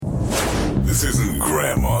This isn't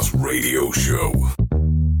Grandma's radio show.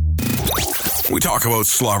 We talk about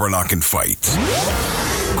slobber knocking fights,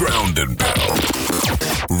 ground and pound,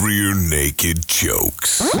 rear naked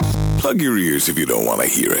jokes. Plug your ears if you don't want to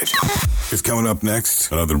hear it. It's coming up next,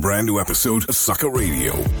 another brand new episode of Sucker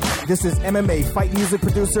Radio. This is MMA fight music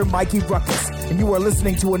producer Mikey Ruckus, and you are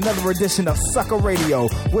listening to another edition of Sucker Radio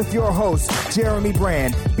with your host, Jeremy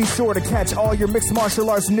Brand. Be sure to catch all your mixed martial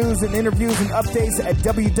arts news and interviews and updates at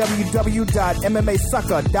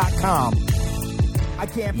www.mmasucker.com.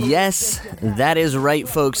 Yes, that is right,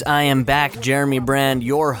 folks. I am back, Jeremy Brand,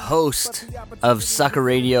 your host of Sucker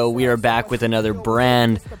Radio. We are back with another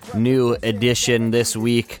brand new edition this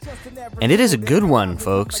week, and it is a good one,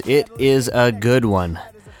 folks. It is a good one.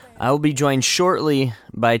 I will be joined shortly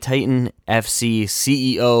by Titan FC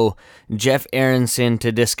CEO Jeff Aronson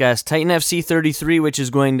to discuss Titan FC 33, which is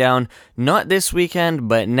going down not this weekend,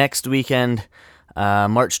 but next weekend,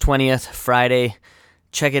 March 20th, Friday.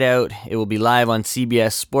 Check it out. It will be live on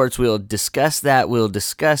CBS Sports. We'll discuss that. We'll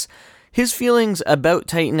discuss his feelings about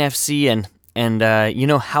Titan FC and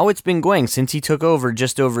how it's been going since he took over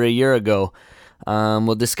just over a year ago.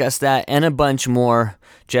 We'll discuss that and a bunch more.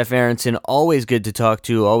 Jeff Aronson, always good to talk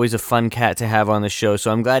to, always a fun cat to have on the show,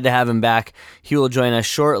 so I'm glad to have him back. He will join us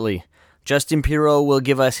shortly. Justin Pirro will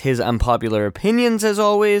give us his unpopular opinions, as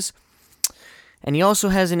always. And he also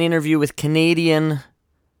has an interview with Canadian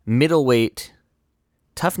middleweight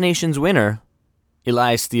Tough Nations winner,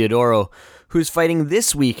 Elias Theodorou, who's fighting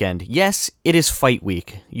this weekend. Yes, it is fight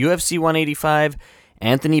week. UFC 185,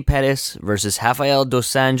 Anthony Pettis versus Rafael dos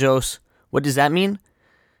Anjos. What does that mean?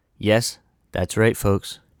 Yes, that's right,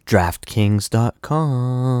 folks.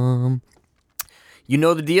 DraftKings.com. You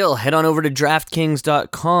know the deal. Head on over to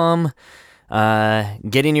DraftKings.com.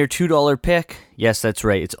 Get in your $2 pick. Yes, that's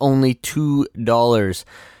right. It's only $2.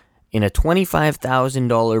 In a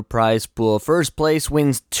 $25,000 prize pool. First place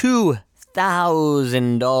wins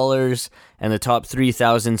 $2,000, and the top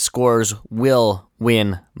 3,000 scores will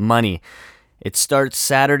win money. It starts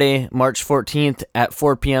Saturday, March 14th at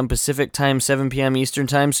 4 p.m. Pacific Time, 7 p.m. Eastern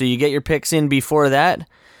Time, so you get your picks in before that,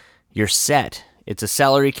 you're set. It's a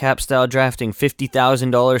salary cap style drafting,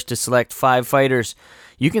 $50,000 to select 5 fighters.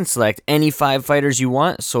 You can select any 5 fighters you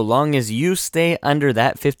want, so long as you stay under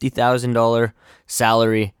that $50,000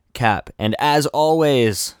 salary cap. And as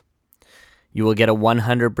always, you will get a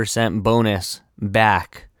 100% bonus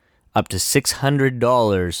back up to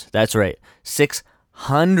 $600. That's right,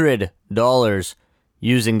 $600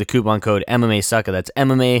 using the coupon code MMA Sucka. That's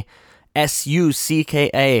MMA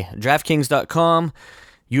SUCKA. DraftKings.com.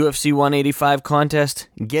 UFC 185 contest.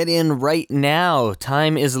 Get in right now.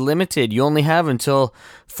 Time is limited. You only have until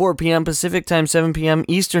 4 p.m. Pacific Time, 7 p.m.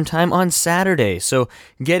 Eastern Time on Saturday. So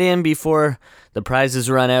get in before the prizes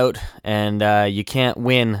run out and you can't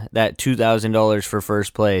win that $2,000 for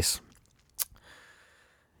first place.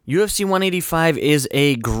 UFC 185 is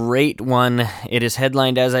a great one. It is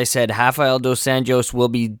headlined, as I said, Rafael dos Anjos will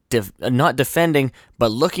be not defending, but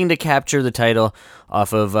looking to capture the title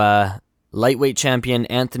off of lightweight champion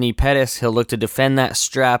Anthony Pettis. He'll look to defend that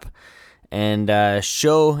strap and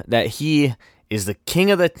show that he is the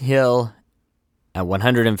king of the hill at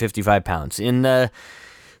 155 pounds. In the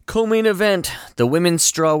co-main event, the women's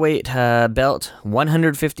strawweight belt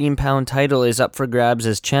 115-pound title is up for grabs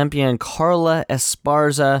as champion Carla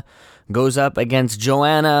Esparza goes up against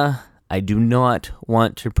Joanna. I do not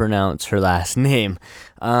want to pronounce her last name.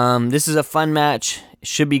 This is a fun match.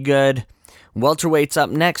 Should be good. Welterweight's up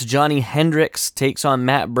next. Johnny Hendricks takes on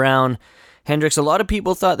Matt Brown. Hendricks, a lot of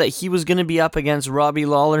people thought that he was going to be up against Robbie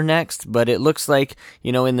Lawler next, but it looks like,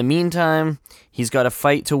 in the meantime, he's got a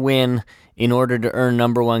fight to win in order to earn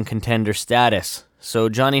number 1 contender status. So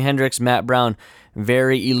Johnny Hendricks, Matt Brown,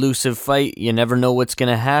 very elusive fight. You never know what's going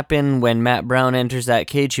to happen when Matt Brown enters that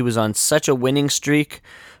cage. He was on such a winning streak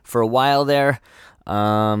for a while there.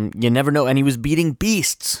 You never know, and he was beating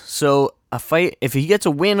beasts. So a fight, if he gets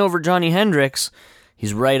a win over Johnny Hendricks,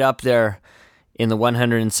 he's right up there in the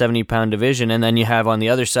 170-pound division. And then you have on the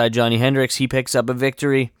other side Johnny Hendricks. He picks up a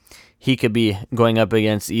victory. He could be going up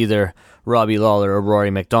against either Robbie Lawler or Rory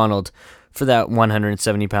McDonald for that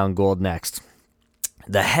 170-pound gold next.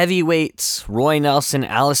 The heavyweights, Roy Nelson,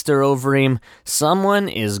 Alistair Overeem. Someone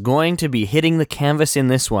is going to be hitting the canvas in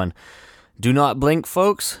this one. Do not blink,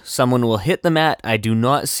 folks. Someone will hit the mat. I do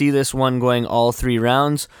not see this one going all 3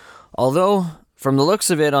 rounds. Although, from the looks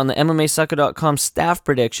of it, on the MMAsucker.com staff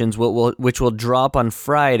predictions, which will drop on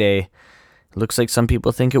Friday, it looks like some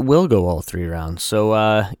people think it will go all 3 rounds. So,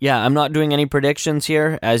 I'm not doing any predictions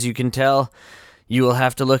here. As you can tell, you will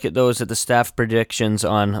have to look at those at the staff predictions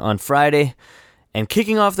on Friday. And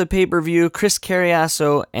kicking off the pay-per-view, Chris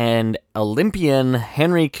Carriasso and Olympian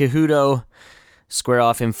Henry Cejudo square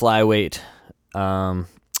off in flyweight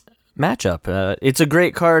matchup. It's a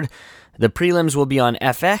great card. The prelims will be on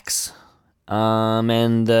FX.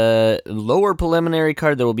 And the lower preliminary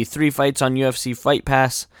card, there will be 3 fights on UFC Fight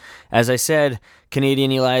Pass. As I said,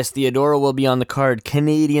 Canadian Elias Theodorou will be on the card.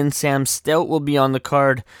 Canadian Sam Stout will be on the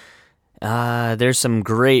card. There's some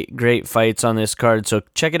great fights on this card, so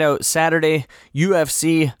check it out. Saturday,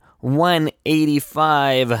 UFC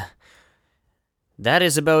 185. That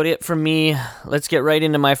is about it from me. Let's get right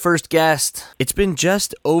into my first guest. It's been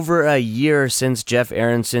just over a year since Jeff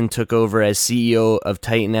Aronson took over as CEO of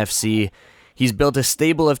Titan FC. He's built a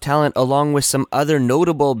stable of talent along with some other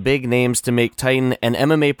notable big names to make Titan an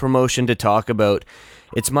MMA promotion to talk about.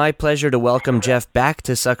 It's my pleasure to welcome Jeff back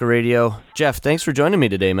to Sucker Radio. Jeff, thanks for joining me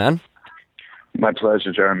today, man. My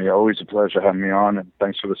pleasure, Jeremy. Always a pleasure having me on, and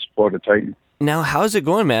thanks for the support of Titan. Now, how's it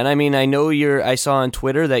going, man? I mean, I know I saw on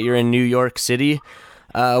Twitter that you're in New York City.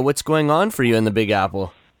 What's going on for you in the Big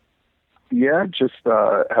Apple? Yeah, just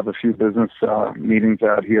have a few business meetings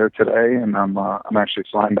out here today, and I'm actually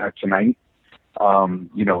flying back tonight.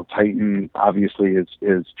 Titan obviously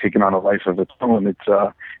is taking on a life of its own.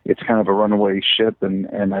 It's kind of a runaway ship,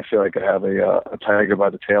 and I feel like I have a tiger by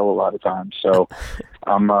the tail a lot of times. So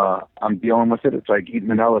I'm dealing with it. It's like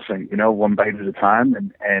eating an elephant, one bite at a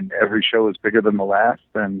time, and every show is bigger than the last.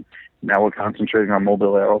 And now we're concentrating on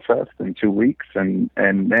Mobile Aero Fest in 2 weeks, and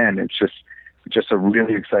man, it's just a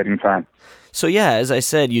really exciting time. So yeah, as I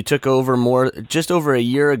said, you took over just over a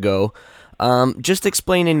year ago. Just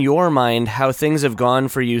explain in your mind how things have gone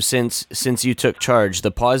for you since you took charge. The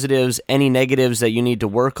positives, any negatives that you need to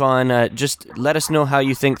work on. Just let us know how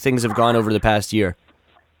you think things have gone over the past year.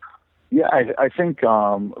 Yeah, I think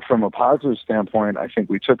from a positive standpoint, I think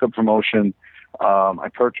we took a promotion. I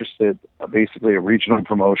purchased it, basically a regional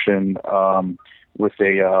promotion with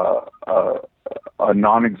a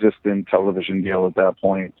non-existent television deal at that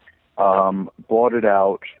point. Bought it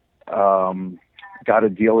out. Got a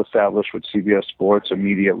deal established with CBS Sports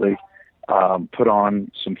immediately, put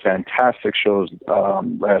on some fantastic shows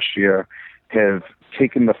last year, have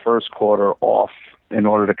taken the first quarter off in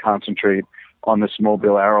order to concentrate on this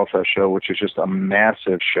Mobile Aero Fest show, which is just a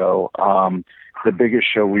massive show. The biggest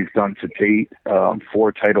show we've done to date,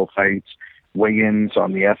 4 title fights, weigh-ins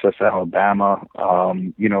on the SS Alabama.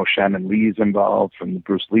 Shannon Lee's involved from the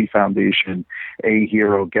Bruce Lee Foundation, A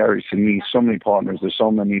Hero, Gary Sinise, so many partners. There's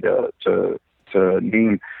so many to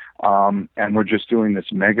name, and we're just doing this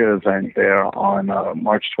mega event there on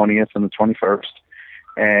March 20th and the 21st,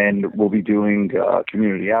 and we'll be doing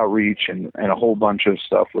community outreach and a whole bunch of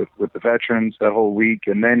stuff with the veterans that whole week,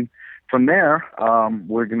 and then from there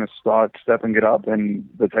we're going to start stepping it up, and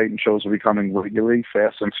the Titan shows will be coming regularly,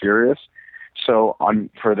 fast and furious. So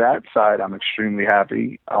for that side, I'm extremely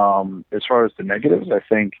happy. As far as the negatives, I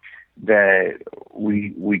think that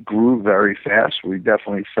we grew very fast. We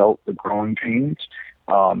definitely felt the growing pains.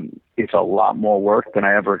 It's a lot more work than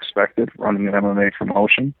I ever expected running an MMA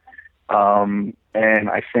promotion. And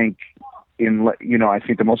I think I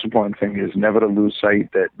think the most important thing is never to lose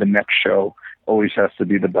sight that the next show always has to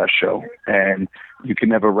be the best show. And you can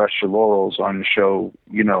never rest your laurels on a show,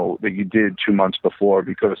 that you did 2 months before,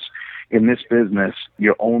 because in this business,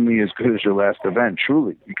 you're only as good as your last event,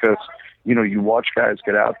 truly, because you watch guys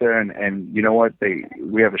get out there and you know what,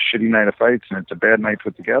 we have a shitty night of fights and it's a bad night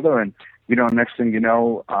put together, and next thing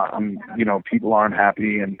people aren't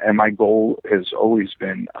happy, and my goal has always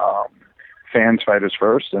been fans, fighters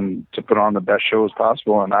first, and to put on the best show as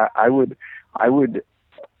possible. And I would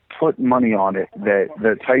put money on it that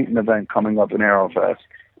the Titan event coming up in Aerofest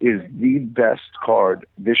is the best card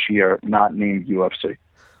this year, not named UFC.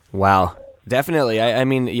 Wow. Definitely. I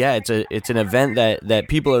mean, yeah, it's an event that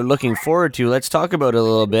people are looking forward to. Let's talk about it a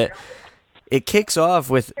little bit. It kicks off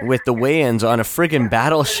with the weigh-ins on a friggin'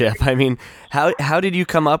 battleship. I mean, how did you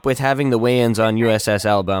come up with having the weigh-ins on USS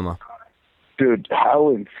Alabama? Dude, how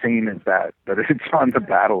insane is that it's on the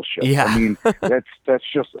battleship? Yeah. I mean, that's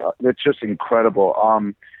just incredible.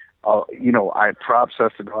 Props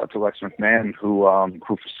has to go out to Lex McMahon,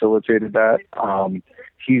 who facilitated that.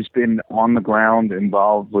 He's been on the ground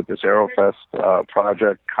involved with this Aerofest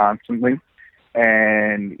project constantly,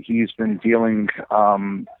 and he's been dealing,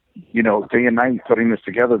 day and night putting this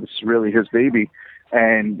together. This is really his baby,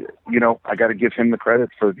 and I got to give him the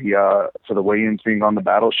credit for the weigh-ins being on the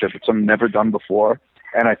battleship. It's something never done before,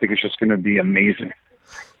 and I think it's just going to be amazing.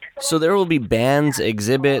 So there will be bands,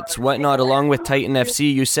 exhibits, whatnot, along with Titan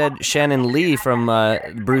FC. You said Shannon Lee from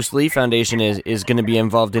Bruce Lee Foundation is going to be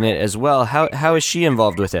involved in it as well. How is she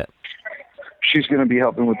involved with it? she's going to be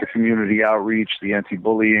helping with the community outreach, the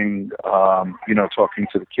anti-bullying, talking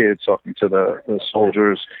to the kids, talking to the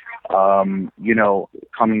soldiers, coming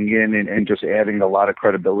in and just adding a lot of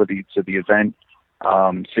credibility to the event.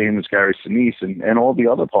 Same as Gary Sinise and all the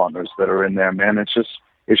other partners that are in there, man. It's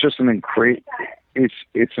just an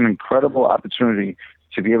incredible opportunity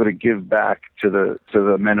to be able to give back to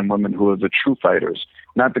the men and women who are the true fighters,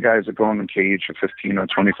 not the guys that go in the cage for 15 or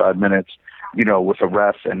 25 minutes, with a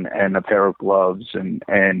ref and a pair of gloves and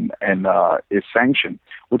is sanctioned.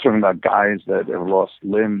 We're talking about guys that have lost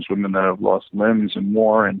limbs, women that have lost limbs and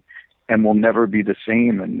more, and will never be the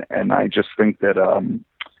same. And I just think that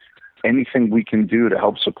anything we can do to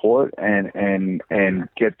help support and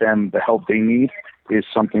get them the help they need is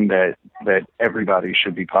something that everybody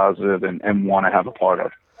should be positive and want to have a part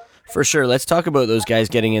of. For sure. Let's talk about those guys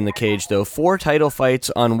getting in the cage, though. 4 title fights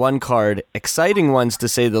on one card. Exciting ones, to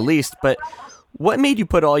say the least. But what made you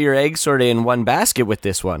put all your eggs sort of in one basket with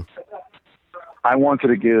this one? I wanted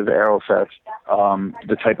to give Aerofest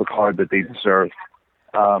the type of card that they deserve.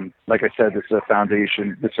 Like I said, this is a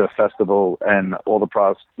foundation, this is a festival, and all the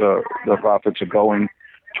profits are going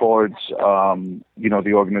towards,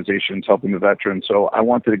 the organizations helping the veterans. So I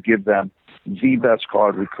wanted to give them the best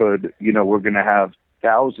card we could. We're going to have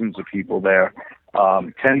thousands of people there,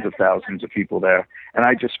 tens of thousands of people there. And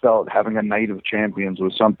I just felt having a night of champions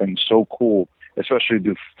was something so cool, especially to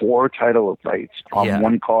do 4 title fights on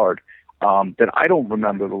one card. That I don't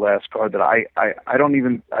remember the last card that I don't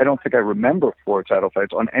think I remember 4 title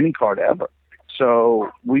fights on any card ever. So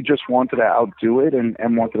we just wanted to outdo it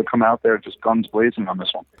and wanted to come out there just guns blazing on this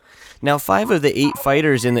one. Now, 5 of the 8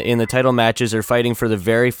 fighters in the title matches are fighting for the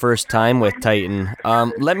very first time with Titan.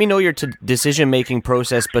 Let me know your decision-making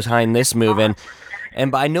process behind this move,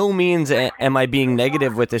 and by no means am I being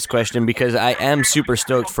negative with this question, because I am super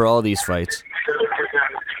stoked for all these fights.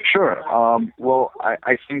 Sure. Well,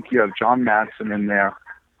 I think you have John Madsen in there.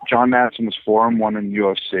 John Madsen was 4-1 in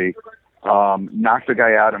UFC. Knocked the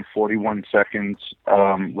guy out in 41 seconds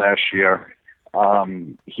last year.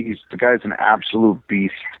 The guy's an absolute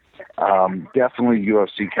beast. Definitely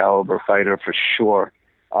UFC caliber fighter for sure.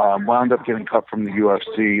 Wound up getting cut from the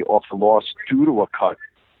UFC off the loss due to a cut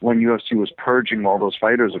when UFC was purging all those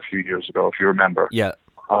fighters a few years ago, if you remember. Yeah.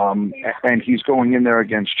 And he's going in there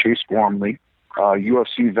against Chase Gormley,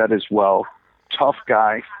 UFC vet as well. Tough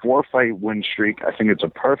guy, 4-fight win streak. I think it's a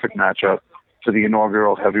perfect matchup for the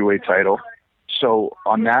inaugural heavyweight title. So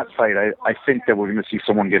on that fight, I think that we're going to see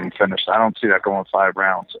someone getting finished. I don't see that going 5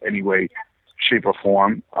 rounds any way, shape, or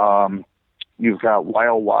form. You've got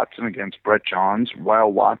Lyle Watson against Brett Johns.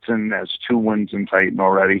 Lyle Watson has 2 wins in Titan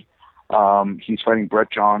already. He's fighting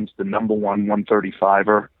Brett Johns, the number 1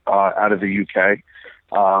 135er out of the UK.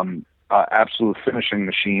 Absolute finishing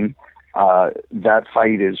machine. That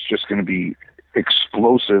fight is just going to be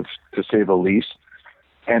explosive, to say the least.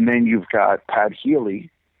 And then you've got Pat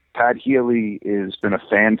Healy. Pat Healy has been a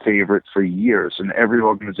fan favorite for years in every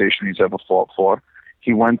organization he's ever fought for.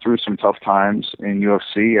 He went through some tough times in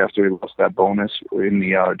UFC after he lost that bonus in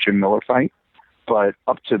the Jim Miller fight. But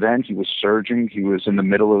up to then, he was surging. He was in the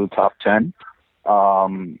middle of the top 10.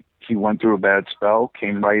 He went through a bad spell,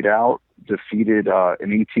 came right out, defeated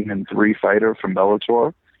an 18-3 fighter from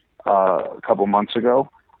Bellator a couple months ago.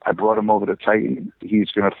 I brought him over to Titan. He's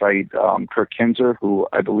going to fight Kirk Kinzer, who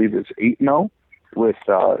I believe is 8-0 with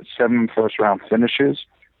 7 first-round finishes,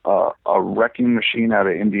 a wrecking machine out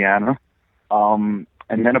of Indiana. And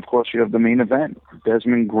then, of course, you have the main event,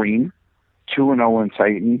 Desmond Green, 2-0 in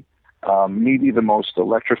Titan, maybe the most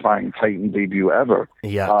electrifying Titan debut ever.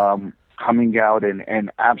 Yeah. Coming out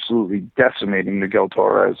and absolutely decimating Miguel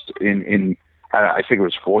Torres in I think it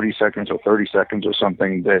was 40 seconds or 30 seconds or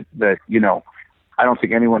something that I don't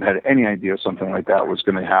think anyone had any idea something like that was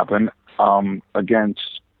going to happen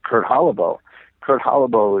against Kurt Holloway. Kurt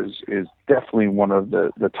Holloway is definitely one of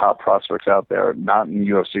the top prospects out there, not in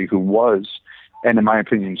UFC, who was, and in my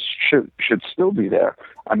opinion, should still be there.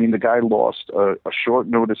 I mean, the guy lost a short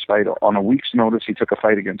notice fight. On a week's notice, he took a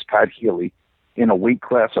fight against Pat Healy in a weight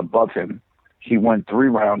class above him. He went 3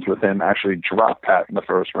 rounds with him, actually dropped Pat in the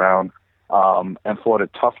first round, and fought a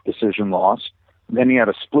tough decision loss. Then he had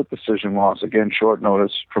a split decision loss, again, short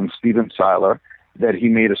notice, from Steven Seiler, that he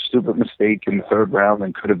made a stupid mistake in the 3rd round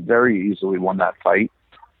and could have very easily won that fight.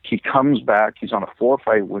 He comes back. He's on a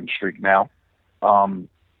 4-fight win streak now.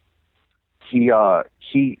 He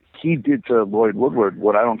did to Lloyd Woodward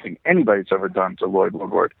what I don't think anybody's ever done to Lloyd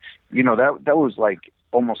Woodward. That was like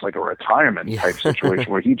almost like a retirement type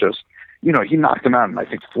situation where he just, he knocked him out in, I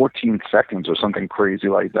think, 14 seconds or something crazy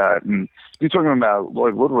like that. And you're talking about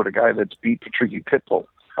Lloyd Woodward, a guy that's beat Patricky Pitbull.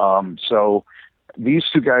 So these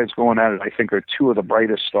two guys going at it, I think, are two of the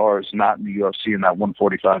brightest stars not in the UFC in that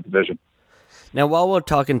 145 division. Now, while we're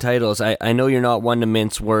talking titles, I know you're not one to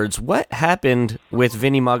mince words. What happened with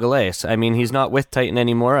Vinny Magalhães? I mean, he's not with Titan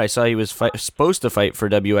anymore. I saw he was supposed to fight for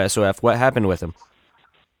WSOF. What happened with him?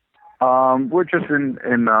 We're just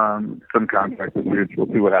in some contact with you. We'll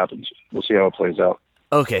see what happens. We'll see how it plays out.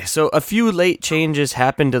 Okay, so a few late changes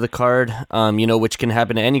happened to the card, which can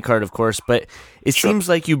happen to any card, of course, but it seems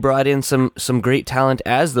like you brought in some great talent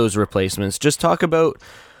as those replacements. Just talk about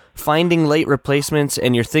finding late replacements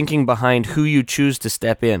and your thinking behind who you choose to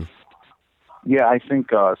step in. Yeah, I think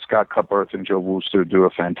Scott Cutbirth and Joe Wooster do a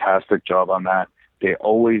fantastic job on that. They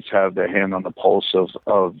always have their hand on the pulse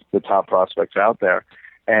of the top prospects out there.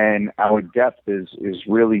 And our depth is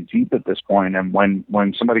really deep at this point. And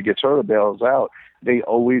when somebody gets hurt or bails out, they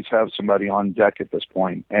always have somebody on deck at this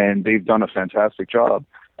point. And they've done a fantastic job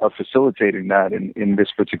of facilitating that in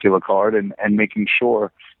this particular card and making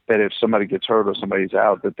sure that if somebody gets hurt or somebody's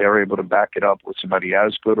out, that they're able to back it up with somebody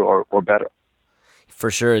as good or better.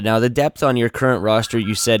 For sure. Now, the depth on your current roster,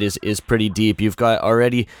 you said, is pretty deep. You've got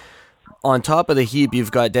already... On top of the heap,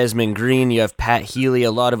 you've got Desmond Green, you have Pat Healy,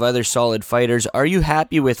 a lot of other solid fighters. Are you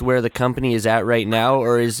happy with where the company is at right now,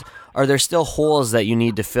 or are there still holes that you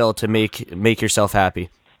need to fill to make yourself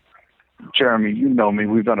happy? Jeremy, you know me.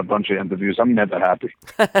 We've done a bunch of interviews. I'm never happy.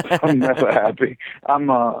 I'm never happy. I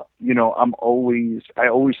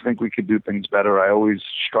always think we could do things better. I always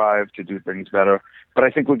strive to do things better. But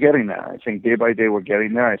I think we're getting there. I think day by day we're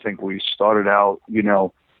getting there. I think we started out,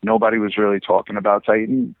 nobody was really talking about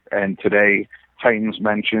Titan, and today Titan's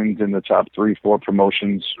mentioned in the top 3-4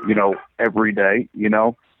 promotions, every day,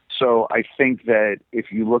 So I think that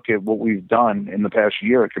if you look at what we've done in the past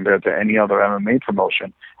year compared to any other MMA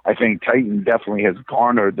promotion, I think Titan definitely has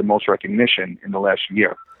garnered the most recognition in the last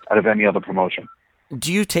year out of any other promotion.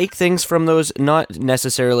 Do you take things from those, not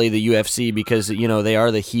necessarily the UFC because, they are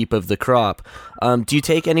the heap of the crop. Do you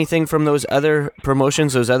take anything from those other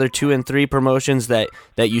promotions, those other 2 and 3 promotions that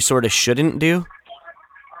you sort of shouldn't do?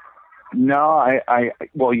 No, I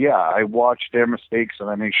watch their mistakes and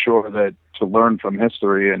I make sure that to learn from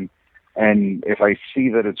history and if I see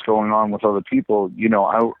that it's going on with other people,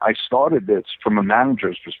 I started this from a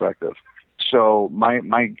manager's perspective. So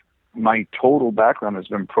my total background has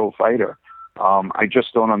been pro fighter. I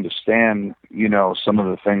just don't understand, some of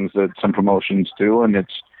the things that some promotions do, and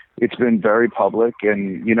it's been very public.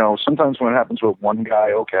 And sometimes when it happens with one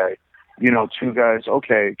guy, okay, 2 guys,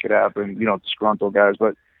 okay, it could happen, disgruntled guys.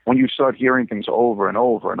 But when you start hearing things over and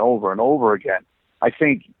over and over and over again, I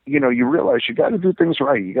think you realize you got to do things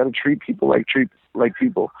right. You got to treat people like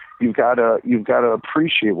people. You've got to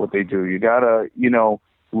appreciate what they do. You got to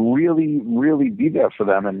really, really be there for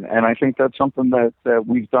them. And I think that's something that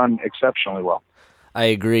we've done exceptionally well. I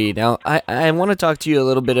agree. Now, I want to talk to you a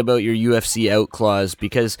little bit about your UFC out clause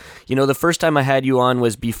because, the first time I had you on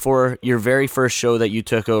was before your very first show that you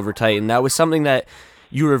took over Titan. That was something that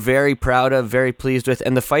you were very proud of, very pleased with,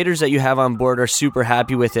 and the fighters that you have on board are super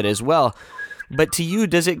happy with it as well. But to you,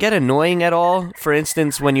 does it get annoying at all? For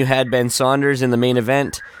instance, when you had Ben Saunders in the main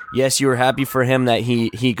event, yes, you were happy for him that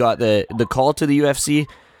he got the call to the UFC,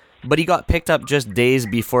 but he got picked up just days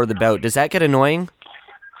before the bout. Does that get annoying?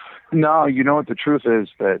 No, you know what the truth is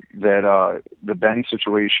that the Ben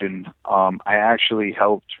situation, I actually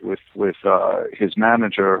helped with his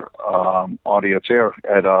manager, Audie Auteuil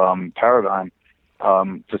at Paradigm,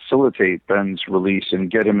 facilitate Ben's release and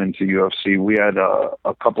get him into UFC. We had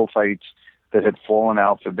a couple fights that had fallen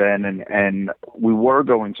out for Ben, and we were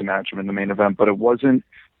going to match him in the main event, but it wasn't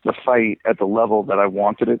the fight at the level that I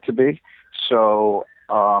wanted it to be. So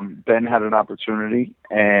Ben had an opportunity,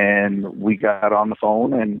 and we got on the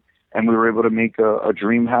phone, and we were able to make a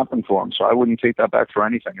dream happen for him. So I wouldn't take that back for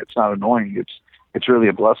anything. It's not annoying. It's really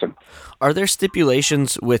a blessing. Are there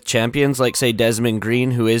stipulations with champions, like, say, Desmond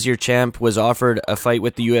Green, who is your champ, was offered a fight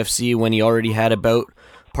with the UFC when he already had a bout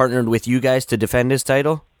partnered with you guys to defend his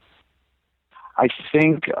title? I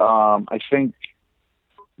think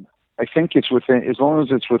it's within, as long as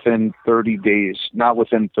it's within 30 days, not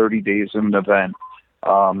within 30 days of an event,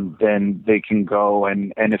 then they can go.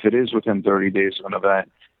 And if it is within 30 days of an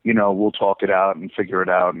event, we'll talk it out and figure it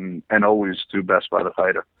out and always do best by the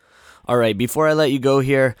fighter. All right. Before I let you go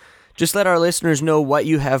here, just let our listeners know what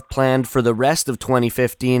you have planned for the rest of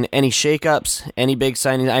 2015. Any shakeups, any big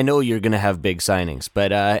signings? I know you're going to have big signings,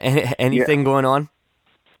 but anything going on?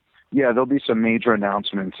 Yeah, there'll be some major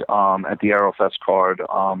announcements at the Aerofest card,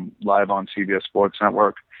 live on CBS Sports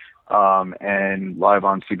Network and live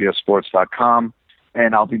on CBSSports.com.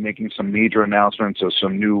 And I'll be making some major announcements of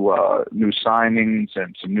some new signings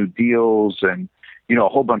and some new deals. And, a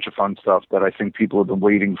whole bunch of fun stuff that I think people have been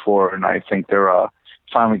waiting for, and I think they're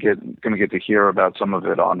finally going to get to hear about some of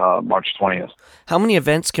it on March 20th. How many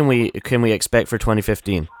events can we expect for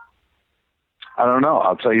 2015? I don't know.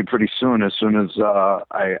 I'll tell you pretty soon, as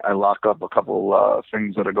I lock up a couple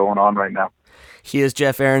things that are going on right now. He is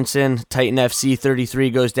Jeff Aronson. Titan FC 33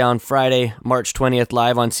 goes down Friday, March 20th,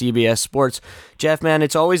 live on CBS Sports. Jeff, man,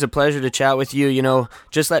 it's always a pleasure to chat with you.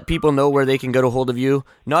 Just let people know where they can get a hold of you,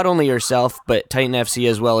 not only yourself, but Titan FC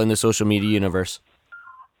as well in the social media universe.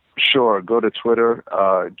 Sure. Go to Twitter,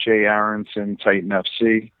 J Aronson, Titan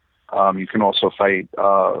FC. You can also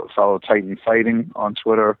follow Titan Fighting on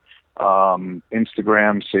Twitter.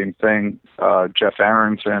 Instagram, same thing, Jeff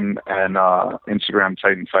Aronson, and Instagram,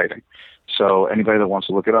 Titan Fighting. So anybody that wants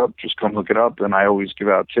to look it up, just come look it up, and I always give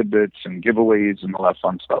out tidbits and giveaways and all that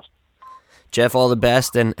fun stuff. Jeff, all the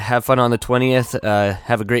best, and have fun on the 20th.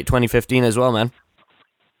 Have a great 2015 as well, man.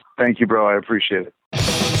 Thank you, bro. I appreciate it.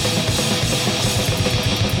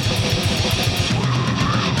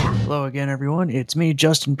 Hello again, everyone. It's me,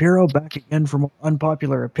 Justin Pirro, back again for more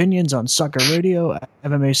unpopular opinions on Sucker Radio at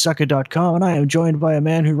MMAsucker.com, and I am joined by a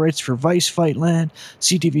man who writes for Vice, Fightland,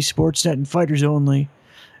 CTV Sportsnet, and Fighters Only,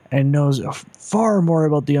 and knows far more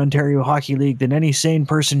about the Ontario Hockey League than any sane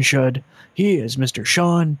person should. He is Mr.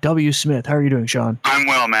 Sean W. Smith. How are you doing, Sean? I'm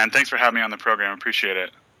well, man. Thanks for having me on the program. Appreciate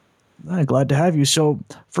it. I'm glad to have you. So,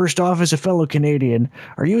 first off, as a fellow Canadian,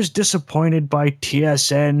 are you as disappointed by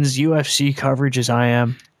TSN's UFC coverage as I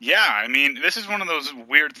am? Yeah, I mean, this is one of those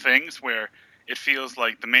weird things where it feels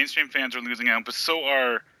like the mainstream fans are losing out, but so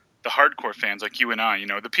are the hardcore fans like you and I.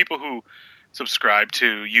 The people who subscribe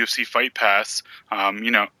to UFC Fight Pass,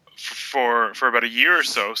 for about a year or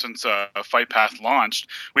so since Fight Pass launched,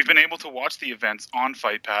 we've been able to watch the events on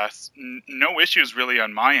Fight Pass. No issues really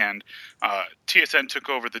on my end. TSN took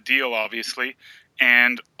over the deal, obviously,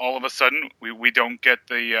 and all of a sudden we don't get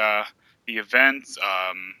the events.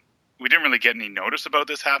 We didn't really get any notice about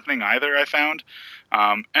this happening either, I found.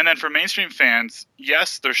 And then for mainstream fans,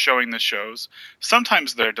 yes, they're showing the shows.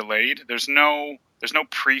 Sometimes they're delayed. There's no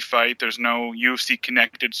pre-fight. There's no UFC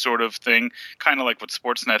connected sort of thing, kind of like what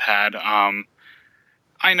Sportsnet had.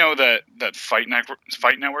 I know that Fight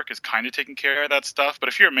Network is kind of taking care of that stuff, but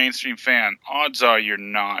if you're a mainstream fan, odds are you're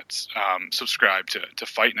not subscribed to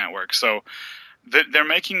Fight Network. So they're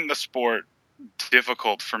making the sport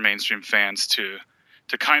difficult for mainstream fans to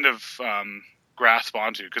kind of grasp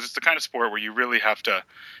onto, because it's the kind of sport where you really have to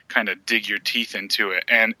kind of dig your teeth into it.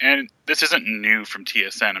 And this isn't new from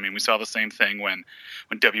TSN. I mean, we saw the same thing when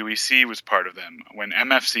WEC was part of them, when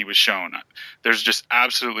MFC was shown. There's just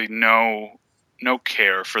absolutely no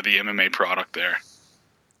care for the MMA product there.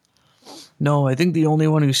 No, I think the only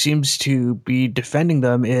one who seems to be defending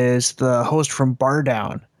them is the host from Bar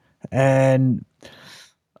Down. And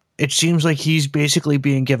it seems like he's basically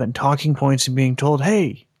being given talking points and being told,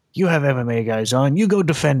 hey, you have MMA guys on, you go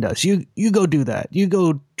defend us, you go do that, you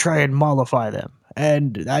go try and mollify them.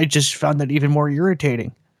 And I just found that even more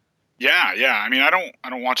irritating. Yeah. I mean, I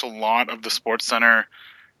don't watch a lot of the SportsCenter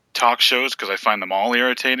talk shows because I find them all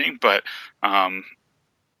irritating, but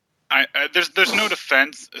there's no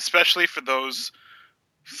defense, especially for those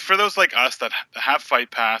like us that have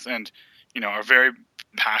Fight Pass and are very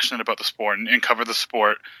passionate about the sport and cover the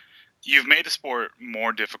sport. You've made the sport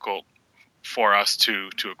more difficult for us to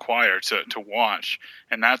acquire, to watch,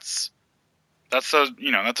 and that's a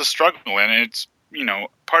struggle, and it's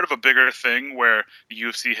part of a bigger thing where the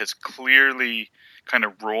UFC has clearly kind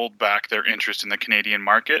of rolled back their interest in the Canadian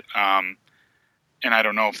market, and I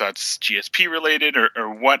don't know if that's GSP related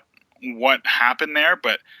or what happened there,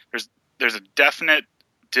 but there's a definite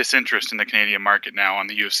disinterest in the Canadian market now on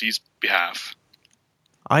the UFC's behalf.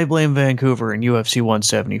 I blame Vancouver and UFC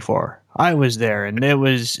 174. I was there, and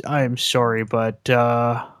I'm sorry, but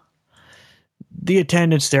the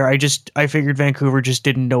attendance there, I figured Vancouver just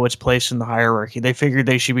didn't know its place in the hierarchy. They figured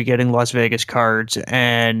they should be getting Las Vegas cards,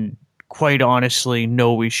 and quite honestly,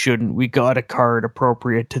 no, we shouldn't. We got a card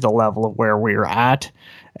appropriate to the level of where we're at,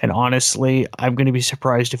 and honestly, I'm going to be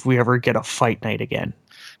surprised if we ever get a fight night again.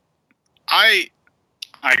 I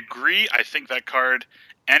agree. I think that card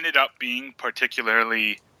ended up being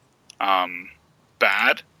particularly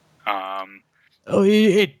bad.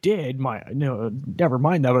 It did. Never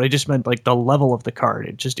mind that. But I just meant like the level of the card.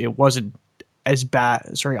 It wasn't as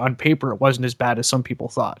bad. Sorry, on paper, it wasn't as bad as some people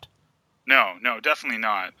thought. No, definitely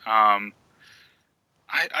not. I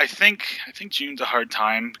think June's a hard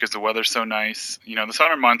time because the weather's so nice. The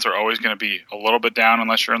summer months are always going to be a little bit down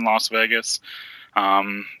unless you're in Las Vegas.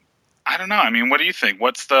 I don't know. I mean, what do you think?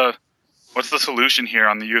 What's the solution here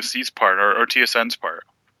on the UFC's part or TSN's part?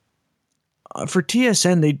 For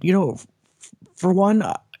TSN, for one,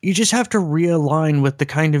 you just have to realign with the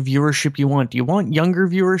kind of viewership you want. Do you want younger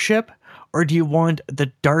viewership, or do you want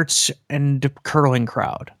the darts and curling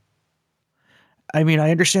crowd? I mean,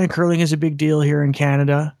 I understand curling is a big deal here in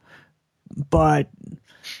Canada, but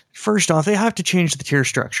first off, they have to change the tier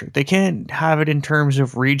structure. They can't have it in terms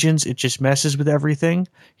of regions. It just messes with everything.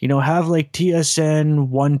 You know, have like TSN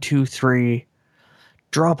 1, 2, 3.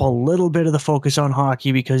 Drop a little bit of the focus on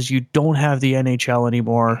hockey because you don't have the NHL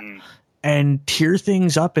anymore. And tier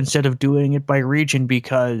things up instead of doing it by region,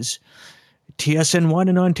 because TSN 1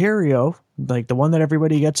 in Ontario, like the one that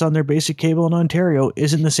everybody gets on their basic cable in Ontario,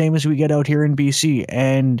 isn't the same as we get out here in BC.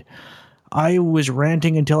 And I was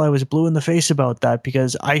ranting until I was blue in the face about that,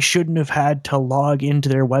 because I shouldn't have had to log into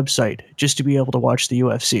their website just to be able to watch the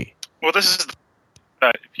UFC. Well, this is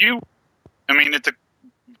it's a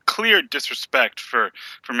clear disrespect for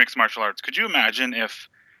mixed martial arts. Could you imagine if,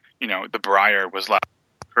 the Briar was last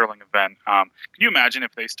curling event? Can you imagine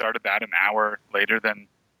if they started that an hour later than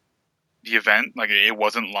the event, like it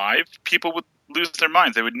wasn't live? People would lose their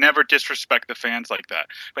minds. They would never disrespect the fans like that.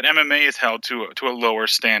 But MMA is held to a lower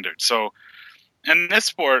standard. So, in this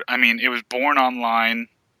sport, it was born online,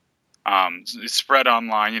 it's spread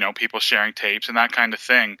online. People sharing tapes and that kind of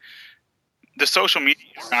thing. The social media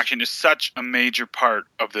interaction is such a major part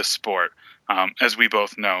of this sport, as we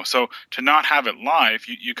both know. So to not have it live,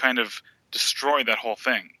 you kind of destroy that whole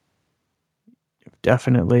thing.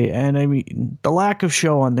 Definitely. And the lack of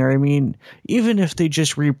show on there, even if they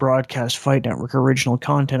just rebroadcast Fight Network original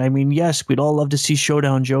content, yes, we'd all love to see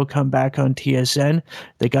Showdown Joe come back on TSN.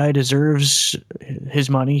 The guy deserves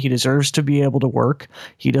his money. He deserves to be able to work.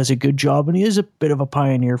 He does a good job, and he is a bit of a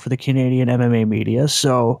pioneer for the Canadian MMA media.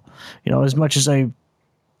 So, as much as I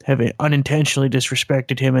have unintentionally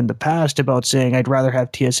disrespected him in the past about saying I'd rather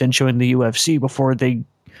have TSN showing the UFC before they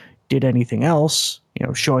did anything else,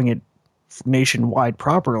 showing it nationwide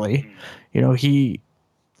properly, he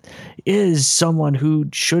is someone who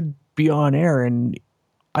should be on air. And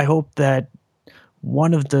I hope that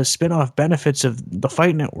one of the spin-off benefits of the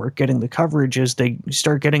Fight Network getting the coverage is they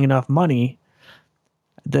start getting enough money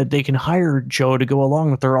that they can hire Joe to go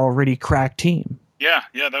along with their already crack team. Yeah,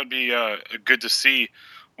 that would be good to see.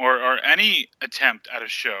 Or any attempt at a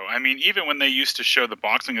show. Even when they used to show the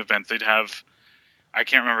boxing events, they'd have, I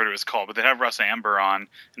can't remember what it was called, but they'd have Russ Amber on,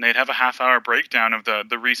 and they'd have a half-hour breakdown of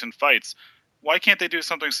the recent fights. Why can't they do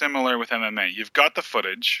something similar with MMA? You've got the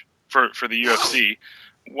footage for the UFC.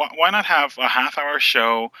 Why not have a half-hour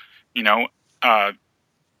show,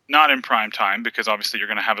 not in prime time, because obviously you're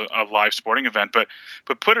going to have a live sporting event, but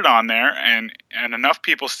put it on there, and enough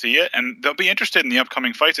people see it, and they'll be interested in the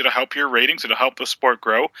upcoming fights. It'll help your ratings. It'll help the sport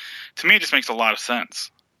grow. To me, it just makes a lot of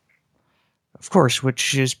sense. Of course,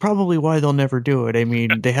 which is probably why they'll never do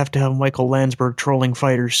it. They have to have Michael Landsberg trolling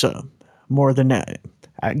fighters more than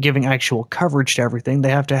giving actual coverage to everything. They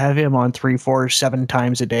have to have him on 3, 4, 7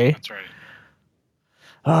 times a day. That's right.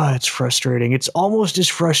 It's frustrating. It's almost as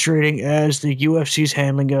frustrating as the UFC's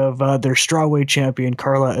handling of their strawweight champion,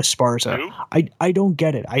 Carla Esparza. Who? I don't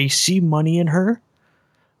get it. I see money in her,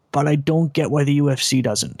 but I don't get why the UFC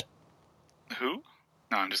doesn't. Who?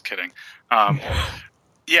 No, I'm just kidding.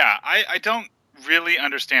 Yeah, I don't really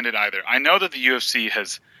understand it either. I know that the UFC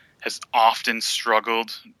has often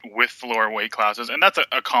struggled with lower weight classes, and that's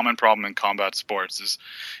a common problem in combat sports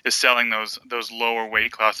is selling those lower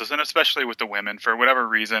weight classes, and especially with the women, for whatever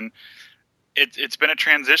reason, it's been a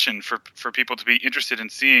transition for people to be interested in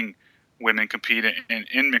seeing women compete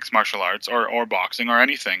in mixed martial arts or boxing or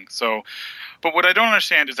anything. So, but what I don't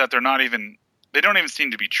understand is that they don't even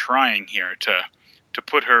seem to be trying here to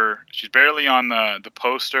put her. She's barely on the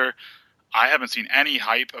poster. I haven't seen any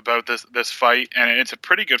hype about this fight, and it's a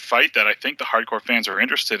pretty good fight that I think the hardcore fans are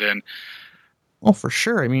interested in. Well, for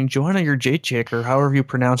sure. Joanna Jędrzejczyk, or however you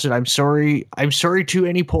pronounce it. I'm sorry to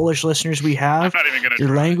any Polish listeners we have. I'm not even gonna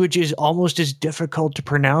Your language is almost as difficult to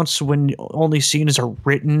pronounce when only seen as a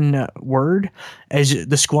written word as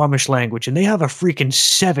the Squamish language, and they have a freaking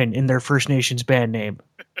 7 in their First Nations band name.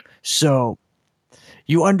 So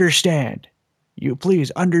you understand. You please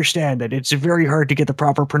understand that it's very hard to get the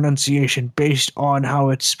proper pronunciation based on how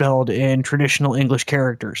it's spelled in traditional English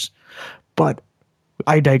characters. But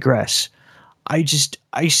I digress. I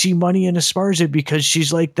see money in Esparza because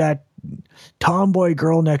she's like that tomboy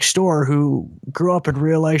girl next door who grew up and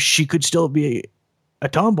realized she could still be a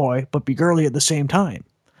tomboy but be girly at the same time.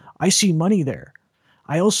 I see money there.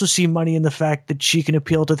 I also see money in the fact that she can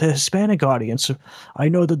appeal to the Hispanic audience. I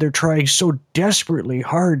know that they're trying so desperately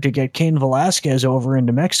hard to get Cain Velasquez over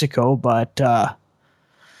into Mexico, but,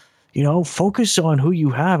 focus on who you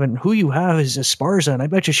have, and who you have is Esparza, and I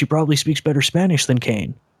bet you she probably speaks better Spanish than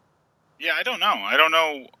Cain. Yeah, I don't know. I don't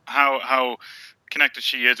know how connected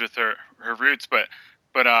she is with her roots, but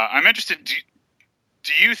I'm interested.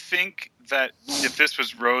 Do you think that if this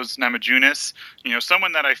was Rose Namajunas,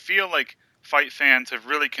 someone that I feel like fight fans have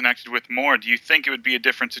really connected with more, do you think it would be a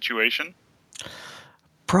different situation?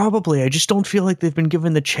 Probably. I just don't feel like they've been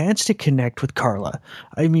given the chance to connect with Carla.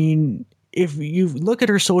 I mean, if you look at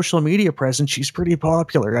her social media presence, she's pretty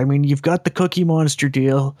popular. I mean, you've got the Cookie Monster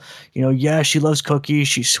deal. Yeah, she loves cookies.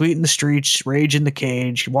 She's sweet in the streets, rage in the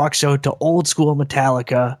cage. She walks out to old school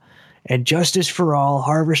Metallica and Justice for All,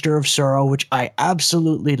 Harvester of Sorrow, which I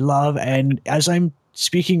absolutely love. And as I'm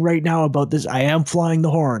speaking right now about this, I am flying the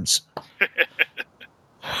horns.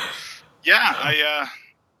 Yeah,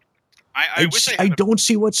 I wish I don't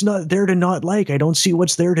see what's not there to not like. I don't see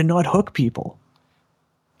what's there to not hook people.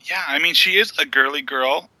 Yeah, I mean, she is a girly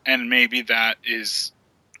girl, and maybe that is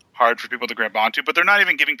hard for people to grab onto. But they're not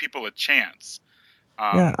even giving people a chance.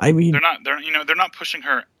 Yeah, I mean, they're not pushing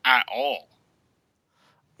her at all.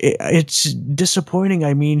 It's disappointing.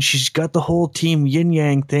 I mean, she's got the whole Team Yin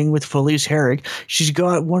Yang thing with Felice Herrig. She's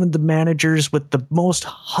got one of the managers with the most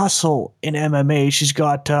hustle in MMA. She's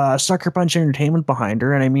got Sucker Punch Entertainment behind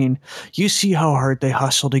her. And I mean, you see how hard they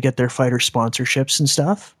hustle to get their fighter sponsorships and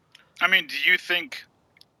stuff. I mean, do you think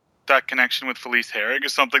that connection with Felice Herrig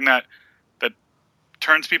is something that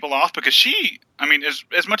turns people off? Because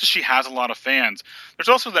as much as she has a lot of fans, there's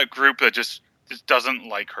also that group that just doesn't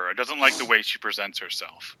like her. It doesn't like the way she presents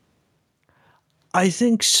herself. I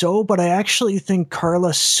think so, but I actually think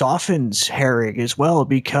Carla softens Herrig as well,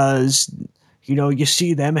 because, you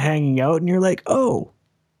see them hanging out and you're like, oh,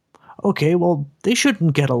 okay, well, they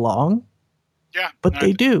shouldn't get along. Yeah. But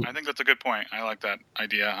they do. I think that's a good point. I like that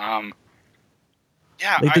idea.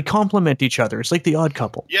 They complement each other. It's like the Odd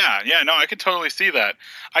Couple. Yeah, no, I could totally see that.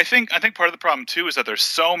 I think part of the problem too is that there's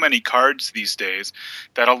so many cards these days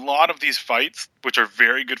that a lot of these fights, which are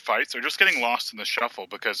very good fights, are just getting lost in the shuffle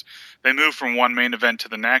because they move from one main event to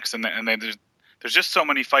the next, and there's just so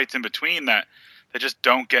many fights in between that they just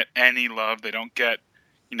don't get any love. They don't get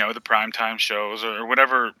the primetime shows or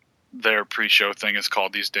whatever their pre-show thing is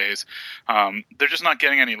called these days. They're just not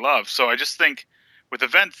getting any love. So I just think with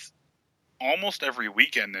events almost every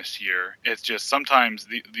weekend this year, it's just sometimes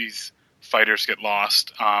these fighters get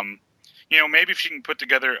lost. Maybe if she can put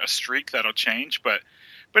together a streak, that'll change, but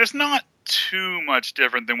it's not too much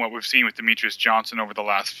different than what we've seen with Demetrius Johnson over the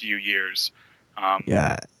last few years. I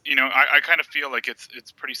kind of feel like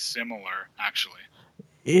it's pretty similar, actually.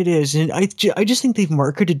 It is, and I just think they've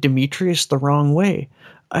marketed Demetrius the wrong way.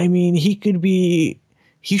 I mean, he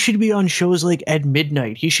should be on shows like At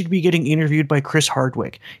Midnight. He should be getting interviewed by Chris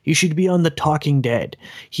Hardwick. He should be on The Talking Dead.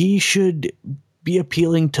 He should be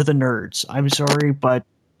appealing to the nerds. I'm sorry, but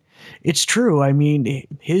it's true. I mean,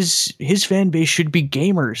 his fan base should be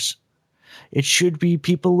gamers. It should be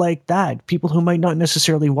people like that. People who might not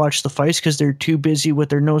necessarily watch the fights because they're too busy with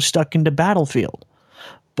their nose stuck into Battlefield.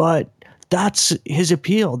 But that's his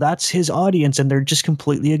appeal. That's his audience, and they're just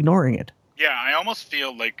completely ignoring it. Yeah, I almost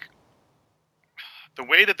feel like the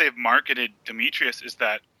way that they've marketed Demetrius is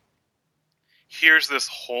that here's this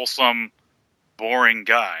wholesome, boring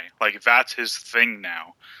guy. Like, that's his thing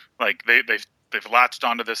now. Like, they've latched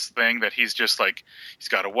onto this thing that he's just like, he's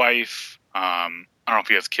got a wife. I don't know if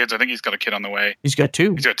he has kids. I think he's got a kid on the way. He's got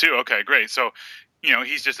two. Okay, great. So,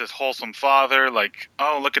 he's just this wholesome father. Like,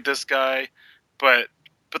 oh, look at this guy. But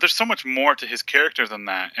there's so much more to his character than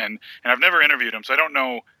that. And I've never interviewed him, so I don't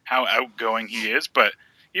know how outgoing he is. But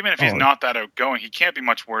even if he's not that outgoing, he can't be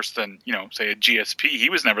much worse than, say a GSP. He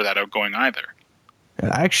was never that outgoing either.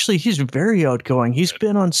 Actually, he's very outgoing. He's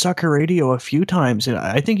been on Sucker Radio a few times, and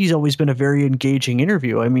I think he's always been a very engaging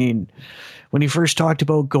interview. I mean, when he first talked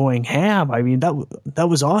about going ham, I mean, that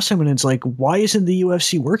was awesome. And it's like, why isn't the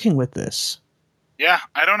UFC working with this? Yeah,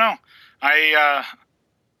 I don't know.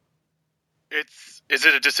 Is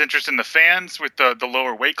it a disinterest in the fans with the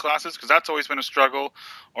lower weight classes? Because that's always been a struggle.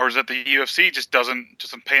 Or is it the UFC just doesn't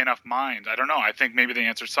pay enough mind? I don't know. I think maybe the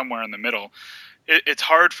answer is somewhere in the middle. It's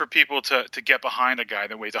hard for people to get behind a guy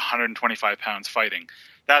that weighs 125 pounds fighting.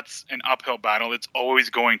 That's an uphill battle. It's always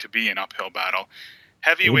going to be an uphill battle.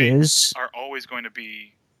 Heavyweights are always going to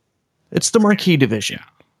be... It's the marquee division.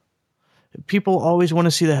 Yeah. People always want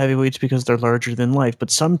to see the heavyweights because they're larger than life. But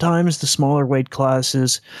sometimes the smaller weight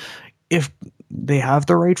classes, if they have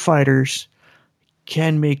the right fighters,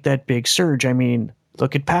 can make that big surge. I mean,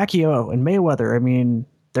 look at Pacquiao and Mayweather. I mean,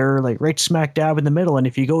 they're like right smack dab in the middle, and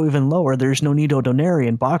if you go even lower, there's Nonito Donaire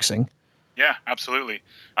in boxing. Yeah, absolutely.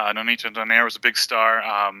 Nonito Donaire was a big star.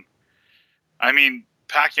 I mean,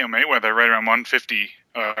 Pacquiao Mayweather right around 150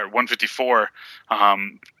 or 154.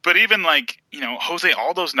 But even Jose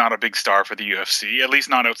Aldo's not a big star for the UFC, at least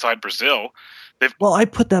not outside Brazil. Well, I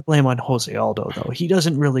put that blame on Jose Aldo, though. He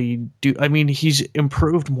doesn't really do... I mean, he's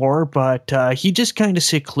improved more, but he just kind of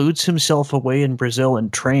secludes himself away in Brazil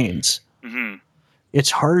and trains. Mm-hmm. It's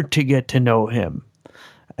hard to get to know him.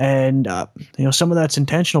 And, some of that's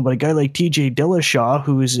intentional, but a guy like TJ Dillashaw,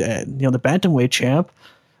 who's, the bantamweight champ,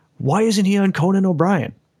 why isn't he on Conan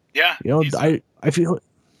O'Brien? Yeah. I feel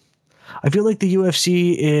like the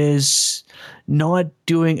UFC is not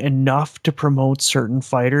doing enough to promote certain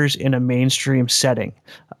fighters in a mainstream setting.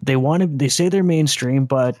 They say they're mainstream,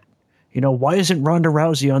 but why isn't Ronda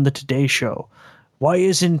Rousey on the Today Show? Why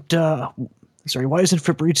isn't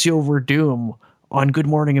Fabrizio Verdum on Good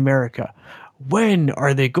Morning America? When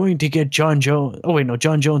are they going to get John Jones? Oh wait, no,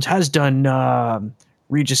 John Jones has done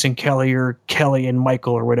Regis and Kelly or Kelly and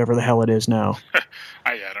Michael or whatever the hell it is now.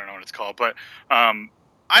 I don't know what it's called, but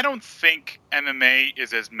I don't think MMA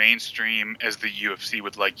is as mainstream as the UFC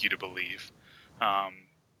would like you to believe.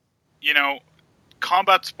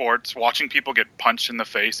 Combat sports, watching people get punched in the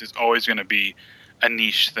face is always going to be a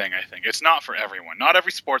niche thing, I think. It's not for everyone. Not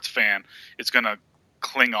every sports fan is going to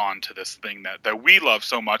cling on to this thing that we love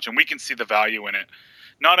so much, and we can see the value in it.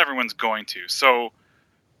 Not everyone's going to. So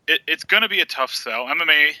it's going to be a tough sell.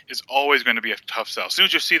 MMA is always going to be a tough sell. As soon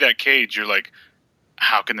as you see that cage, you're like,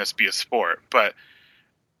 how can this be a sport? But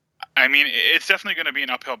I mean, it's definitely going to be an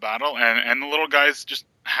uphill battle, and the little guys just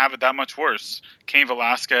have it that much worse. Cain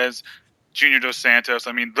Velasquez, Junior Dos Santos.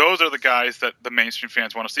 I mean, those are the guys that the mainstream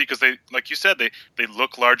fans want to see because they, like you said, they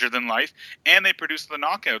look larger than life, and they produce the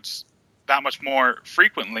knockouts that much more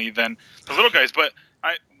frequently than the little guys. But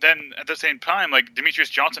then at the same time, like Demetrius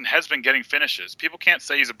Johnson has been getting finishes. People can't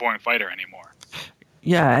say he's a boring fighter anymore.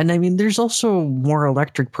 Yeah, and I mean, there's also more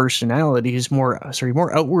electric personalities, more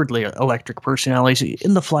outwardly electric personalities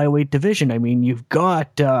in the flyweight division. I mean, you've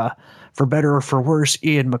got, for better or for worse,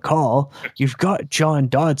 Ian McCall. You've got John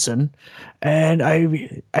Dodson, and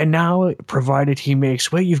now, provided he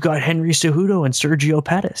makes weight, you've got Henry Cejudo and Sergio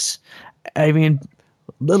Pettis. I mean,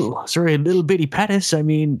 little bitty Pettis. I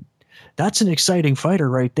mean, that's an exciting fighter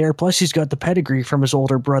right there. Plus, he's got the pedigree from his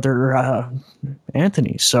older brother,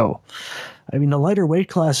 Anthony. So, I mean, the lighter weight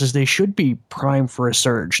classes, they should be primed for a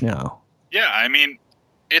surge now. Yeah, I mean,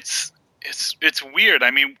 it's weird.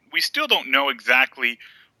 I mean, we still don't know exactly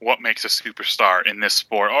what makes a superstar in this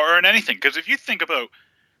sport or in anything. Because if you think about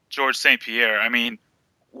George St. Pierre, I mean,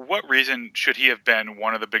 what reason should he have been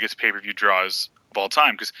one of the biggest pay-per-view draws of all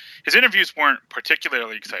time? Because his interviews weren't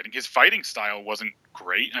particularly exciting. His fighting style wasn't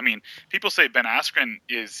great. I mean, people say Ben Askren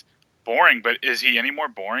is boring, but is he any more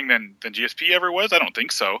boring than GSP ever was? I don't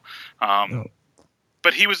think so. No.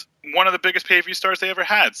 But he was one of the biggest pay-per-view stars they ever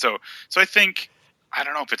had. So I think, I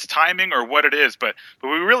don't know if it's timing or what it is, but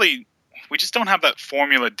we just don't have that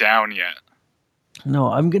formula down yet. No,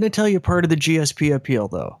 I'm going to tell you part of the GSP appeal,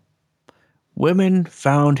 though. Women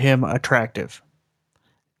found him attractive.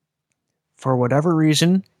 For whatever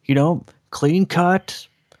reason, clean cut,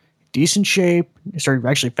 decent shape,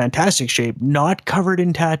 actually fantastic shape, not covered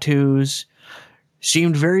in tattoos,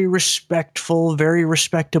 seemed very respectful, very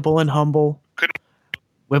respectable and humble.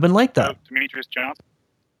 Women like that. Demetrius Johnson.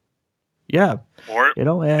 Yeah. Or,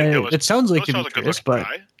 it sounds like Demetrius, but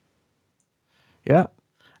guy. Yeah.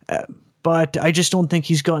 But I just don't think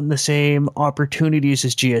he's gotten the same opportunities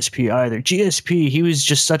as GSP either. GSP, he was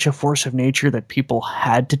just such a force of nature that people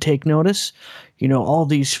had to take notice. All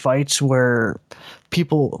these fights where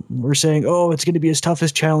people were saying, oh, it's going to be his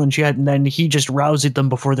toughest challenge yet, and then he just Rousey'd them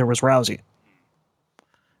before there was Rousey.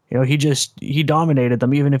 He dominated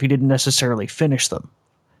them even if he didn't necessarily finish them.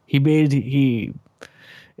 He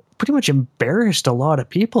pretty much embarrassed a lot of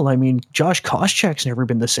people. I mean, Josh Koscheck's never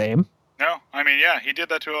been the same. No, I mean, yeah, he did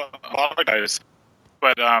that to a lot of guys.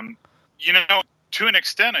 But, to an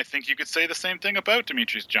extent, I think you could say the same thing about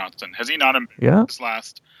Demetrius Johnson. Has he not his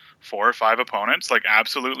last 4 or 5 opponents,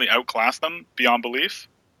 absolutely outclassed them beyond belief?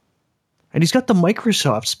 And he's got the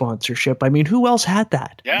Microsoft sponsorship. I mean, who else had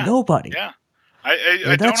that? Yeah. Nobody. Yeah.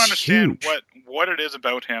 I don't understand what it is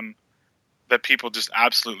about him that people just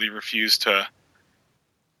absolutely refuse to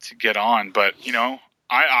get on. But,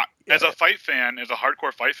 I as a fight fan, as a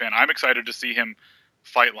hardcore fight fan, I'm excited to see him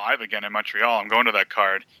fight live again in Montreal. I'm going to that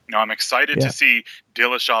card. I'm excited to see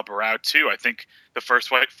Dillashaw Barao too. I think the first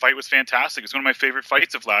fight was fantastic. It's one of my favorite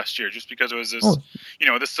fights of last year, just because it was this,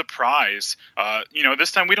 this surprise.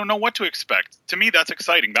 This time we don't know what to expect. To me, that's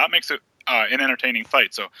exciting. That makes it an entertaining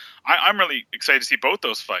fight. So I'm really excited to see both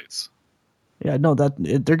those fights. Yeah, no,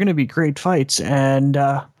 they're going to be great fights, and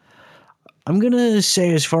I'm going to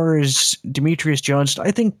say, as far as Demetrius Jones,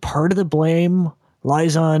 I think part of the blame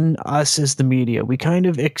lies on us as the media. We kind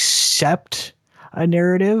of accept a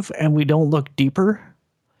narrative and we don't look deeper.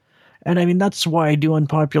 And I mean, that's why I do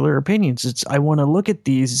Unpopular Opinions. I want to look at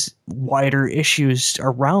these wider issues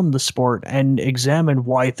around the sport and examine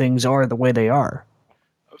why things are the way they are.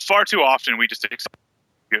 Far too often we just accept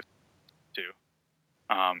it too.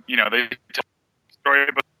 They tell a story,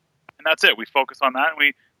 and that's it. We focus on that, and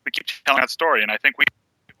we keep telling that story. And I think we've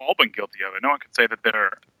all been guilty of it. No one can say that they're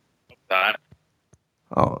of that.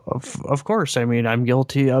 Oh, of course. I mean, I'm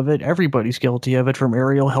guilty of it. Everybody's guilty of it, from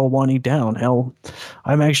Ariel Helwani down. Hell,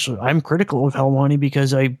 I'm critical of Helwani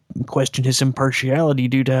because I question his impartiality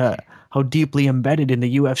due to how deeply embedded in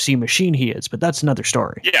the UFC machine he is. But that's another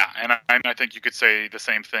story. Yeah, and I think you could say the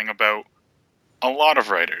same thing about a lot of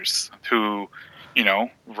writers who,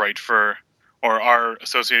 write for or are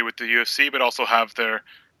associated with the UFC, but also have their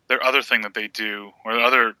other thing that they do, or the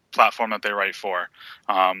other platform that they write for.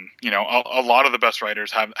 A lot of the best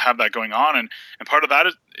writers have that going on. And part of that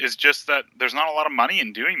is just that there's not a lot of money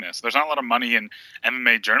in doing this. There's not a lot of money in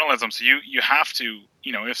MMA journalism. So you have to,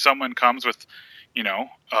 if someone comes with,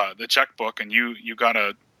 the checkbook and you got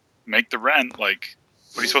to make the rent, like,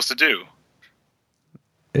 what are you supposed to do?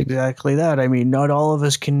 Exactly that. I mean, not all of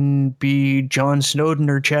us can be John Snowden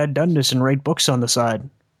or Chad Dundas and write books on the side.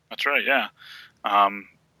 That's right. Yeah.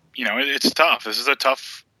 It's tough. This is a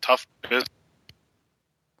tough business.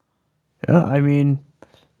 Yeah, I mean,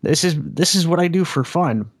 this is what I do for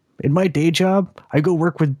fun. In my day job, I go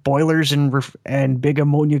work with boilers and big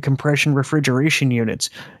ammonia compression refrigeration units.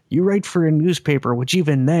 You write for a newspaper, which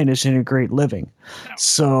even then isn't a great living. No.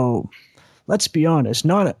 So, let's be honest.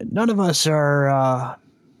 None of us are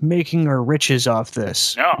making our riches off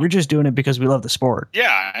this. No. We're just doing it because we love the sport.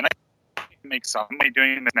 Yeah, and I make some money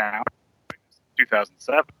doing this now.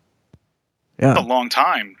 2007. Yeah. It's a long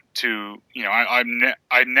time to,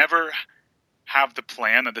 I never have the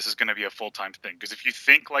plan that this is going to be a full-time thing. Because if you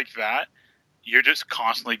think like that, you're just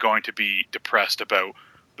constantly going to be depressed about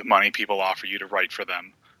the money people offer you to write for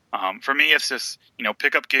them. For me, it's just,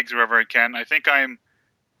 pick up gigs wherever I can. I think I'm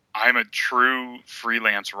a true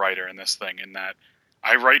freelance writer in this thing, in that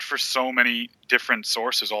I write for so many different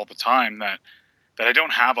sources all the time that I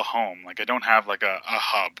don't have a home. Like, I don't have like a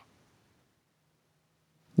hub.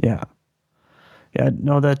 Yeah. Yeah,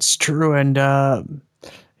 no, that's true. And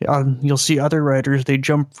you'll see other writers, they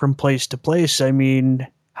jump from place to place. I mean,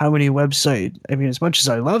 as much as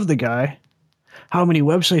I love the guy, how many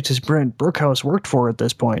websites has Brent Brookhouse worked for at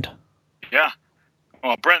this point? Yeah.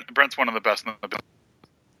 Well, Brent's one of the best in the business.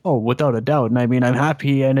 Oh, without a doubt. And I mean, I'm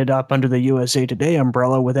happy he ended up under the USA Today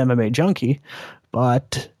umbrella with MMA Junkie.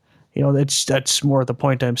 But, that's more the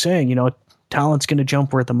point I'm saying. Talent's going to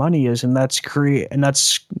jump where the money is, and that's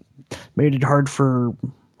made it hard for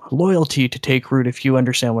loyalty to take root, if you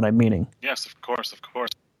understand what I'm meaning. Yes, of course.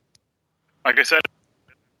 Like I said,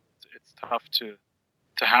 it's tough to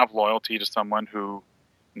have loyalty to someone who,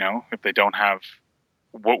 if they don't have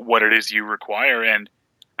what it is you require. And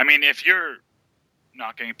I mean, if you're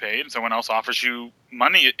not getting paid and someone else offers you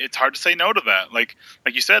money, it's hard to say no to that. Like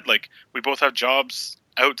you said, like, we both have jobs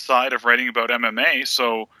outside of writing about MMA,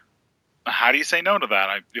 so how do you say no to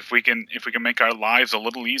that? If we can make our lives a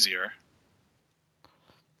little easier.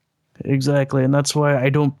 Exactly, and that's why I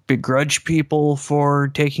don't begrudge people for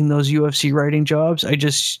taking those UFC writing jobs. I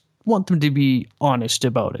just want them to be honest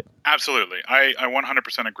about it. Absolutely. I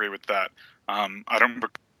 100% agree with that. I don't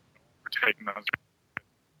begrudge taking those.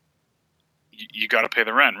 You got to pay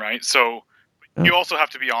the rent, right? So you also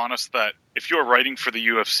have to be honest that if you're writing for the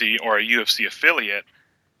UFC or a UFC affiliate,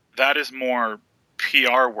 that is more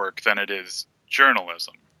PR work than it is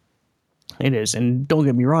journalism. It is, and don't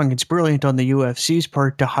get me wrong, it's brilliant on the UFC's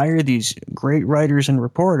part to hire these great writers and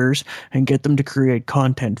reporters and get them to create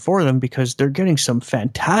content for them, because they're getting some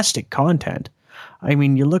fantastic content. I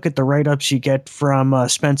mean, you look at the write-ups you get from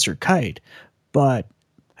Spencer Kite, but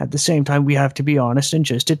at the same time, we have to be honest and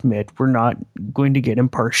just admit we're not going to get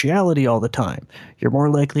impartiality all the time. You're more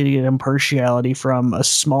likely to get impartiality from a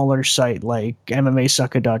smaller site like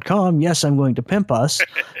MMAsucka.com. Yes, I'm going to pimp us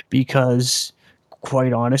because,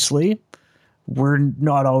 quite honestly, we're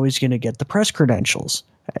not always going to get the press credentials.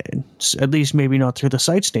 At least maybe not through the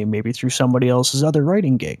site's name, maybe through somebody else's other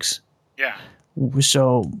writing gigs. Yeah.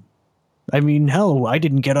 So, I mean, hell, I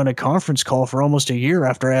didn't get on a conference call for almost a year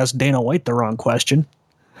after I asked Dana White the wrong question.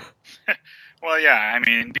 Well, yeah, I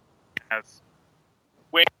mean, has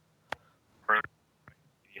way more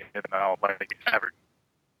than I'll ever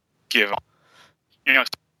give.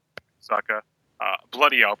 Sucka.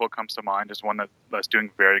 Bloody Elbow comes to mind as one that's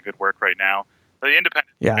doing very good work right now. The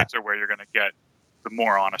independent Yeah. sites are where you're going to get the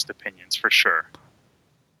more honest opinions, for sure.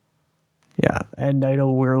 Yeah, and I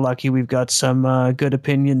know we're lucky. We've got some good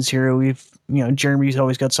opinions here. Jeremy's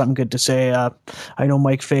always got something good to say. I know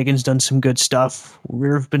Mike Fagan's done some good stuff.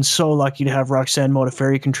 We've been so lucky to have Roxanne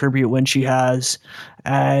Modafferi contribute when she has.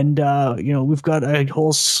 And, we've got a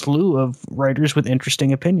whole slew of writers with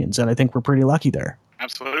interesting opinions, and I think we're pretty lucky there.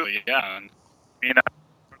 Absolutely, yeah. And,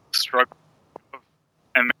 struggle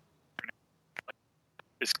and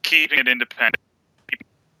is keeping it independent, keeping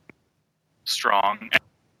it strong, and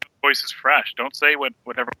the voice is fresh. Don't say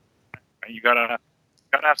whatever. You gotta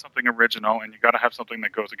have something original, and you gotta have something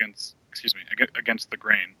that goes against the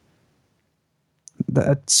grain.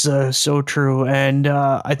 That's so true. And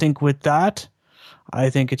I think with that, I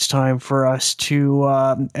think it's time for us to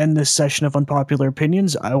end this session of Unpopular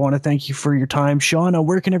Opinions. I want to thank you for your time, Sean.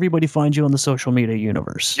 Where can everybody find you on the social media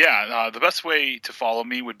universe? Yeah, the best way to follow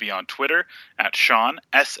me would be on Twitter at Sean,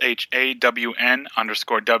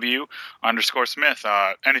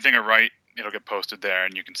 SHAWN_W_Smith. Anything I write, it'll get posted there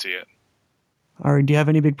and you can see it. All right. Do you have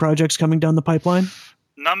any big projects coming down the pipeline?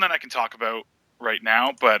 None that I can talk about right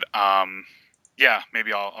now, but yeah,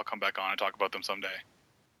 maybe I'll come back on and talk about them someday.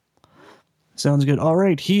 Sounds good. All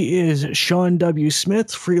right. He is Sean W.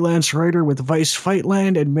 Smith, freelance writer with Vice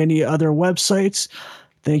Fightland and many other websites.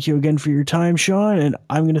 Thank you again for your time, Sean. And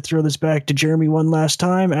I'm going to throw this back to Jeremy one last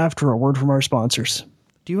time after a word from our sponsors.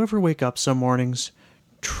 Do you ever wake up some mornings,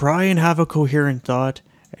 try and have a coherent thought,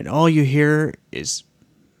 and all you hear is,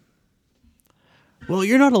 well,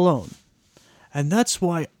 you're not alone. And that's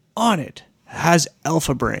why Onnit has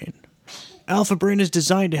Alpha Brain. Alpha Brain is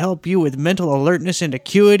designed to help you with mental alertness and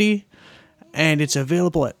acuity, and it's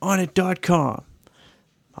available at onnit.com,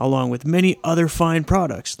 along with many other fine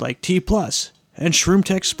products like T Plus and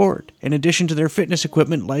ShroomTech Sport, in addition to their fitness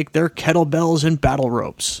equipment like their kettlebells and battle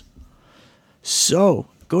ropes. So,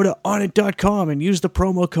 go to onnit.com and use the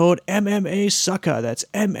promo code MMASUCKA, that's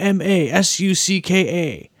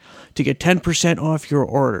MMASUCKA, to get 10% off your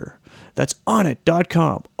order. That's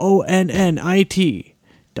onnit.com, ONNIT.com.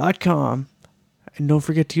 And don't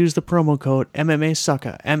forget to use the promo code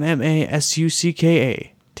MMASUCKA, MMASUCKA,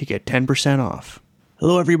 to get 10% off.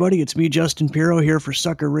 Hello, everybody. It's me, Justin Pirro, here for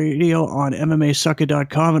Sucker Radio on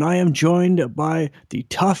MMASucka.com, and I am joined by the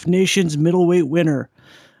Tough Nation's middleweight winner,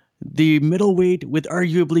 the middleweight with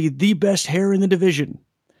arguably the best hair in the division.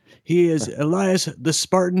 He is Elias the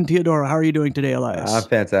Spartan Theodora. How are you doing today, Elias? I'm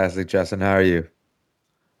fantastic, Justin. How are you?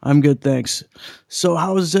 I'm good, thanks. So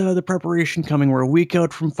how's the preparation coming? We're a week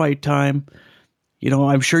out from fight time.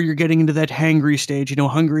 I'm sure you're getting into that hangry stage,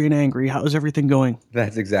 hungry and angry. How's everything going?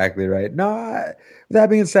 That's exactly right. With that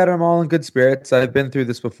being said, I'm all in good spirits. I've been through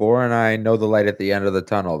this before, and I know the light at the end of the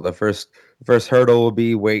tunnel. The first hurdle will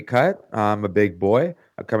be weight cut. I'm a big boy.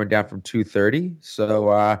 I'm coming down from 230,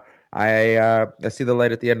 so I see the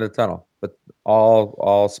light at the end of the tunnel. But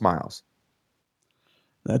all smiles.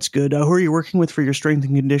 That's good. Who are you working with for your strength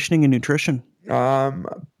and conditioning and nutrition?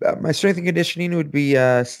 My strength and conditioning would be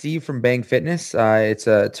Steve from Bang Fitness. It's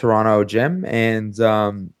a Toronto gym, and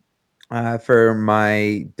for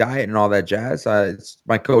my diet and all that jazz, it's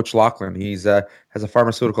my coach Lachlan. He's has a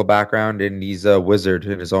pharmaceutical background, and he's a wizard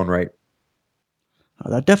in his own right.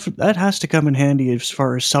 That has to come in handy as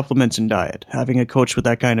far as supplements and diet, having a coach with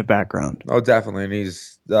that kind of background. Oh, definitely. And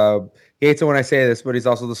he's he hates it when I say this, but he's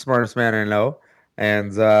also the smartest man I know.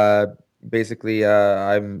 And basically,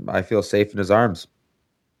 I feel safe in his arms.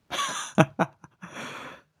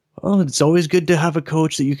 Well, it's always good to have a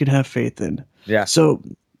coach that you can have faith in. Yeah. So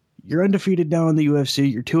you're undefeated now in the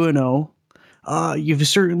UFC. You're 2-0. You've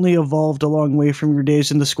certainly evolved a long way from your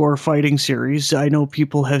days in the Score Fighting series. I know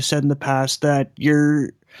people have said in the past that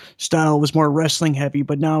your style was more wrestling heavy,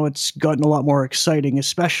 but now it's gotten a lot more exciting,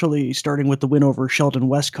 especially starting with the win over Sheldon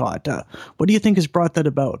Westcott. What do you think has brought that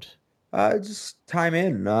about? Just time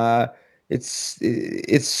in. There has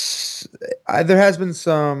been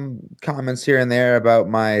some comments here and there about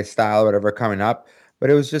my style or whatever coming up, but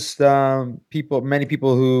it was just many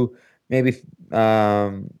people who maybe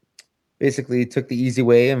basically took the easy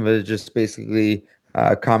way and were just basically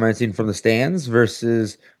commenting from the stands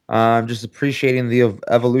versus just appreciating the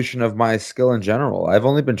evolution of my skill in general. I've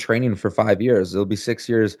only been training for 5 years. It'll be 6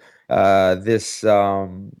 years this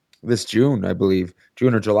June, I believe,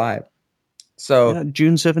 June or July. So yeah,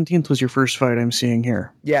 June 17th was your first fight I'm seeing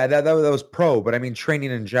here. Yeah, that was pro, but I mean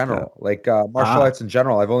training in general, like martial arts in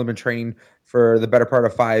general. I've only been training for the better part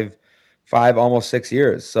of five, almost 6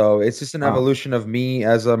 years. So it's just an evolution of me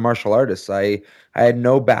as a martial artist. I had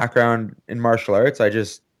no background in martial arts. I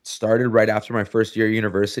just started right after my first year at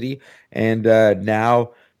university, and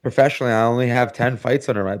now professionally, I only have 10 fights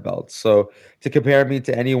under my belt. So to compare me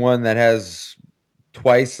to anyone that has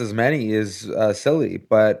twice as many is silly.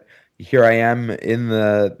 But here I am in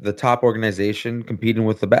the top organization competing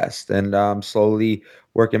with the best, and I'm slowly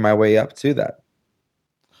working my way up to that.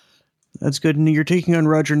 That's good. And you're taking on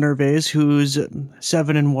Roger Narvaez, who's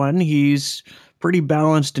 7-1. He's pretty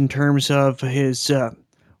balanced in terms of his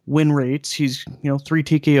win rates. He's 3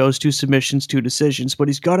 TKOs, 2 submissions, 2 decisions, but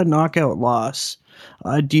he's got a knockout loss.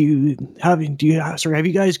 Have you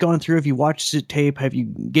guys gone through? Have you watched the tape? Have you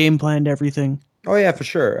game planned everything? Oh yeah, for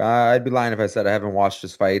sure. I'd be lying if I said I haven't watched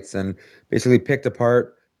his fights and basically picked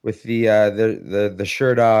apart with the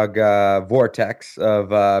Sherdog vortex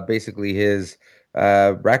of basically his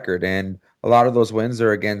record, and a lot of those wins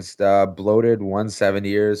are against bloated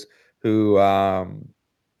 170ers who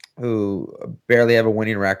barely have a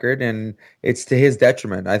winning record, and it's to his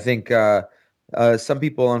detriment. I think some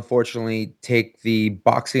people unfortunately take the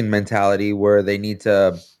boxing mentality where they need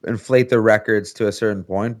to inflate their records to a certain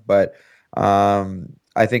point, but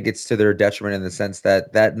I think it's to their detriment in the sense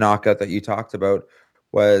that that knockout that you talked about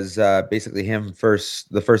was basically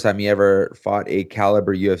the first time he ever fought a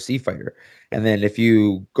caliber UFC fighter. And then if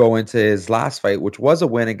you go into his last fight, which was a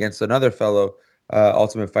win against another fellow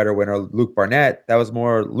Ultimate Fighter winner, Luke Barnett, that was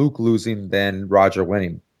more Luke losing than Roger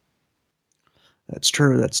winning. That's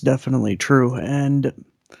true. That's definitely true. And,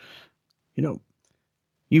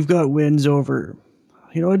 you've got wins over,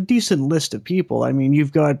 a decent list of people. I mean,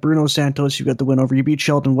 you've got Bruno Santos, you've got the win over, you beat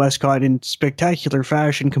Sheldon Westcott in spectacular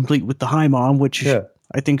fashion, complete with the high mom, which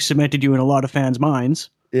I think cemented you in a lot of fans' minds.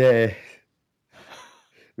 Yeah.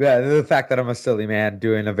 Yeah, the fact that I'm a silly man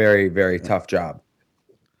doing a very, very tough job.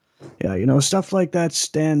 Yeah, stuff like that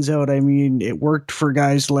stands out. I mean, it worked for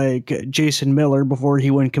guys like Jason Miller before he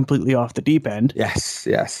went completely off the deep end.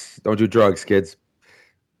 Yes. Don't do drugs, kids.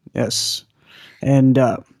 Yes. And,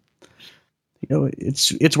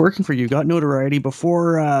 it's working for you. You got notoriety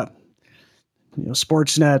before,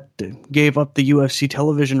 Sportsnet gave up the UFC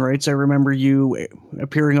television rights. I remember you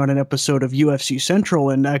appearing on an episode of UFC Central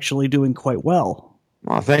and actually doing quite well.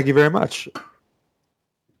 Well, thank you very much.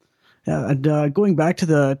 And going back to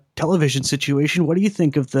the television situation, what do you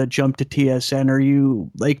think of the jump to TSN? Are you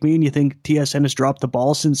like me and you think TSN has dropped the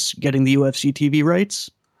ball since getting the UFC TV rights?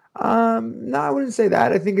 No, I wouldn't say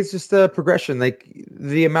that. I think it's just a progression. Like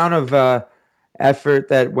the amount of effort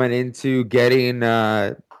that went into getting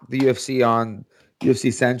the UFC on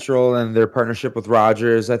UFC Central and their partnership with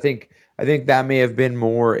Rogers. I think that may have been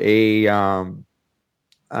more a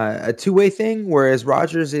two-way thing, whereas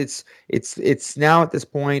Rogers, it's now at this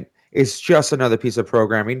point, it's just another piece of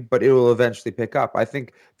programming, but it will eventually pick up. I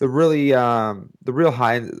think the real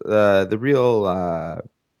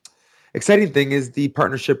exciting thing is the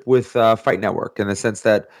partnership with Fight Network, in the sense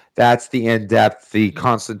that that's the in-depth, the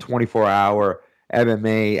constant 24-hour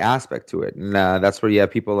MMA aspect to it, and that's where you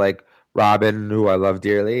have people like Robin, who I love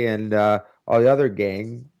dearly, and all the other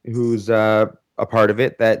gang who's a part of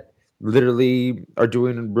it that literally are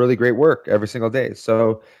doing really great work every single day.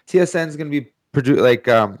 So TSN is going to be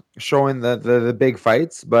showing the big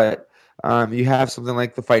fights, but you have something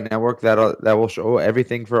like the Fight Network that will show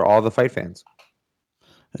everything for all the fight fans.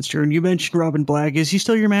 That's true. And you mentioned Robin Black. Is he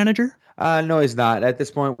still your manager? No, he's not. At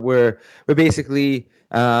this point, we're basically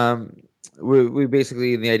we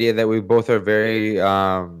basically in the idea that we both are very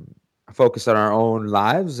focused on our own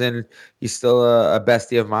lives, and he's still a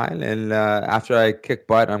bestie of mine. And after I kick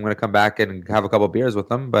butt, I'm going to come back and have a couple beers with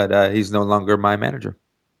him, but he's no longer my manager.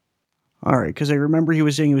 All right, because I remember he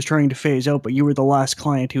was saying he was trying to phase out, but you were the last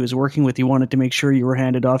client he was working with. He wanted to make sure you were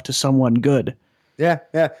handed off to someone good. Yeah.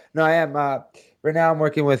 No, I am. Right now I'm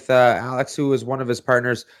working with Alex, who was one of his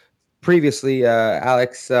partners previously,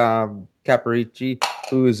 Alex Caparici,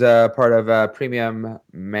 who's part of Premium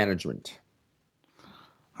Management.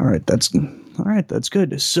 All right, that's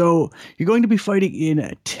good. So you're going to be fighting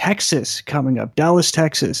in Texas coming up, Dallas,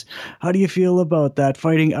 Texas. How do you feel about that,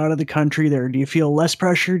 fighting out of the country there? Do you feel less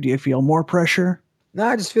pressure? Do you feel more pressure? No,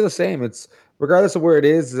 I just feel the same. It's regardless of where it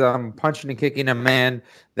is, I'm punching and kicking a man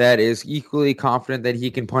that is equally confident that he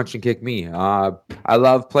can punch and kick me. I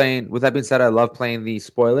love playing. With that being said, I love playing the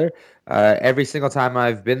spoiler. Every single time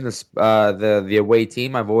I've been the away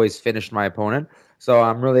team, I've always finished my opponent. So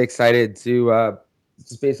I'm really excited to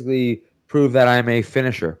just basically prove that I'm a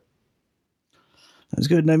finisher. That's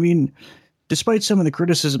good. And I mean, despite some of the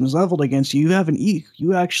criticisms leveled against you,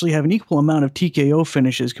 you actually have an equal amount of TKO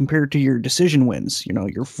finishes compared to your decision wins.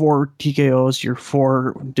 Your 4 TKOs, your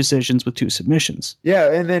 4 decisions with 2 submissions.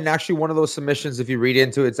 Yeah, and then actually one of those submissions, if you read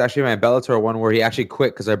into it, it's actually my Bellator one where he actually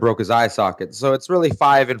quit because I broke his eye socket. So it's really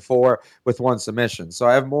 5 and 4 with 1 submission. So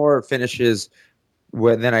I have more finishes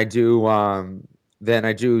than I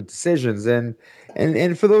do decisions. And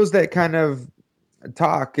for those that kind of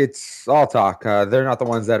talk, it's all talk. They're not the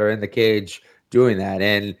ones that are in the cage doing that.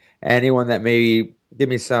 And anyone that maybe give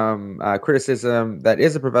me some criticism that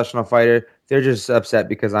is a professional fighter, they're just upset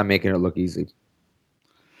because I'm making it look easy.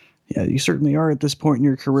 Yeah, you certainly are at this point in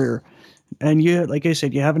your career. And you, like I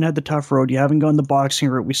said, you haven't had the tough road. You haven't gone the boxing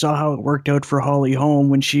route. We saw how it worked out for Holly Holm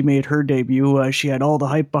when she made her debut. She had all the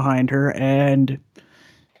hype behind her, and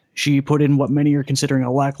she put in what many are considering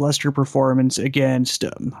a lackluster performance against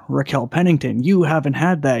Raquel Pennington. You haven't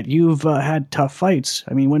had that. You've had tough fights.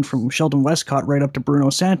 I mean, went from Sheldon Westcott right up to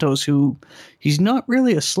Bruno Santos, who he's not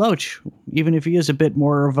really a slouch, even if he is a bit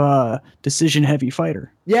more of a decision-heavy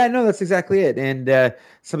fighter. Yeah, no, that's exactly it. And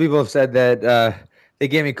some people have said that they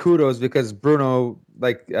gave me kudos because Bruno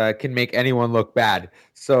can make anyone look bad.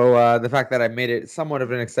 So the fact that I made it somewhat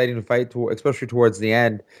of an exciting fight, especially towards the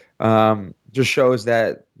end, just shows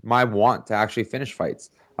that my want to actually finish fights.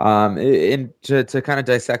 And to kind of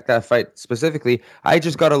dissect that fight specifically, I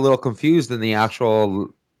just got a little confused in the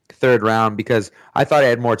actual third round because I thought I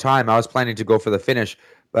had more time. I was planning to go for the finish,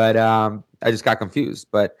 but I just got confused.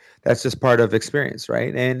 But that's just part of experience,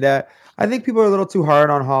 right? And I think people are a little too hard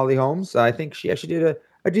on Holly Holmes. I think she actually did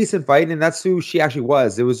a decent fight, and that's who she actually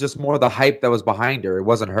was. It was just more the hype that was behind her. It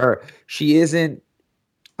wasn't her. She isn't.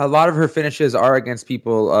 A lot of her finishes are against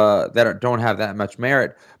people that don't have that much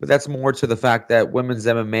merit, but that's more to the fact that women's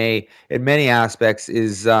MMA, in many aspects,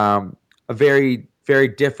 is a very, very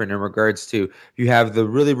different in regards to you have the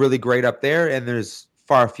really, really great up there, and there's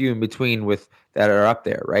far few in between with that are up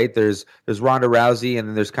there, right? There's Ronda Rousey, and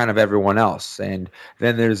then there's kind of everyone else, and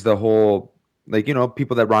then there's the whole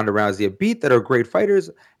people that Ronda Rousey have beat that are great fighters,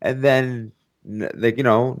 and then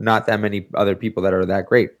not that many other people that are that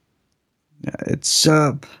great. It's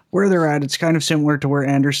where they're at. It's kind of similar to where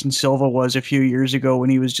Anderson Silva was a few years ago when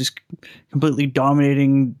he was just completely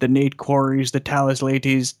dominating the Nate Quarries, the Talis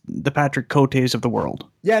Leites, the Patrick Cotes of the world.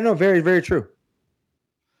 Yeah, no, very, very true.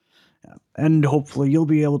 And hopefully you'll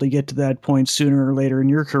be able to get to that point sooner or later in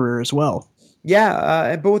your career as well.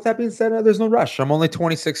 Yeah, but with that being said, there's no rush. I'm only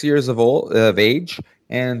 26 years of age,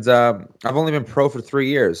 and I've only been pro for 3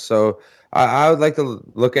 years. So I would like to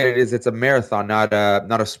look at it as it's a marathon, not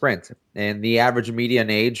a sprint. And the average median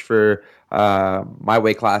age for my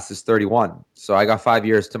weight class is 31. So I got 5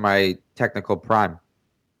 years to my technical prime.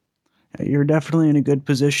 You're definitely in a good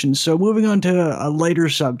position. So moving on to a lighter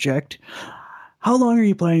subject, how long are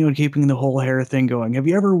you planning on keeping the whole hair thing going? Have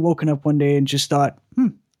you ever woken up one day and just thought,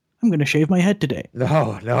 I'm going to shave my head today?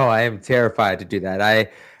 No, I am terrified to do that.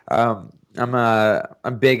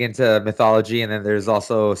 I'm big into mythology, and then there's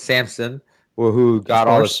also Samson, who got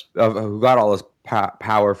all his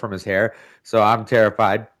power from his hair. So I'm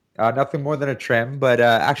terrified. Nothing more than a trim, but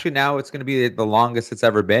actually now it's going to be the longest it's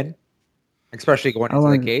ever been, especially going into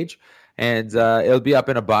the cage, and it'll be up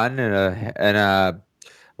in a bun and a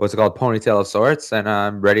what's it called, ponytail of sorts, and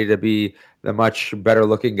I'm ready to be the much better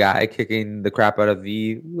looking guy kicking the crap out of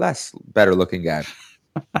the less better looking guy.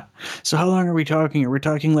 So how long are we talking? Are we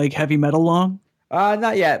talking like heavy metal long?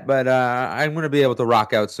 Not yet, but I'm going to be able to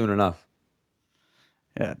rock out soon enough.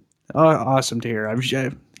 Yeah. Awesome to hear.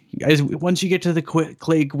 Guys, once you get to the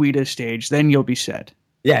Clay Guida stage, then you'll be set.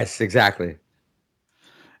 Yes, exactly.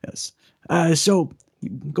 Yes. So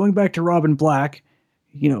going back to Robin Black,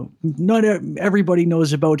 not everybody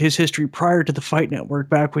knows about his history prior to the Fight Network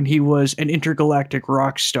back when he was an intergalactic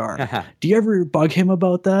rock star. Do you ever bug him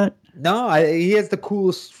about that? No, he has the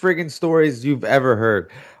coolest friggin' stories you've ever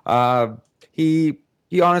heard. He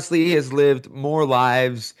honestly has lived more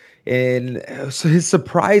lives, and so it's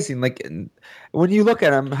surprising. Like when you look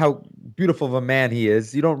at him, how beautiful of a man he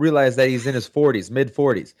is, you don't realize that he's in his 40s, mid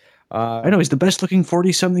 40s. I know he's the best looking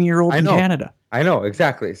 40-something-year-old in Canada. I know,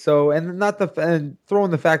 exactly. So, and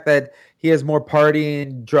throwing the fact that he has more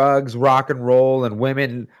partying, drugs, rock and roll, and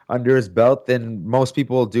women under his belt than most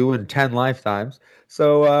people do in 10 lifetimes.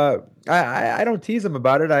 So, I don't tease him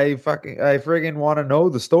about it. I friggin' want to know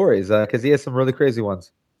the stories because he has some really crazy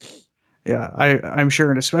ones. Yeah, I'm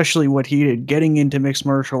sure, and especially what he did, getting into mixed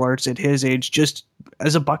martial arts at his age, just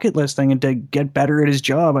as a bucket list thing, and to get better at his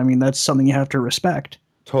job. I mean, that's something you have to respect.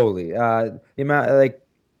 Totally. The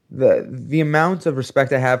amount of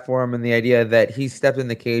respect I have for him, and the idea that he stepped in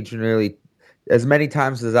the cage nearly as many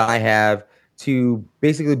times as I have to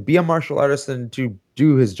basically be a martial artist and to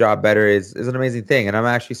do his job better is an amazing thing. And I'm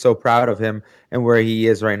actually so proud of him and where he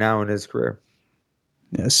is right now in his career.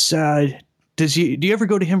 Yes. Do you ever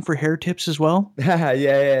go to him for hair tips as well?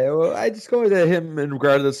 Yeah. Well, I just go to him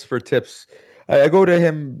regardless for tips. I go to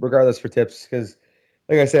him regardless for tips because,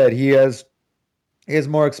 like I said, he has he has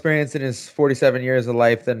more experience in his 47 years of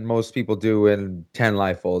life than most people do in 10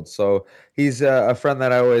 lifeholds. So he's a friend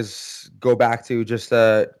that I always go back to just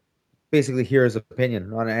basically hear his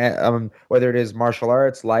opinion on whether it is martial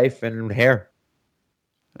arts, life, and hair.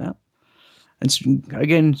 Yeah. And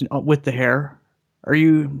again, with the hair, do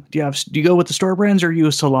you go with the store brands, or are you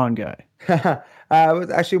a salon guy?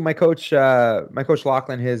 Actually, my coach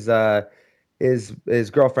Lachlan, his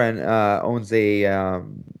girlfriend owns a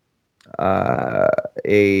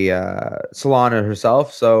salon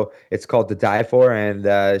herself, so it's called The Die For,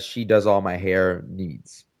 and she does all my hair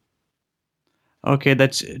needs. Okay,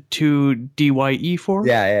 that's to DYE for?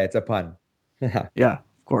 Yeah, it's a pun. Yeah,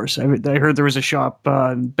 of course. I heard there was a shop,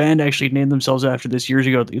 band actually named themselves after this years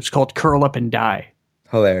ago. It was called Curl Up and Die.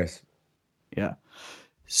 Hilarious. Yeah.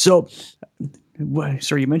 So,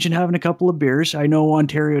 you mentioned having a couple of beers. I know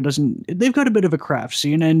Ontario they've got a bit of a craft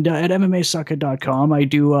scene, and at MMAsucka.com, I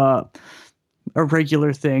do a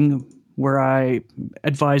regular thing where I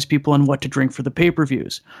advise people on what to drink for the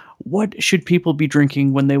pay-per-views. What should people be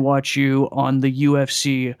drinking when they watch you on the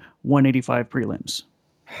UFC 185 prelims?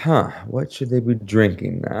 What should they be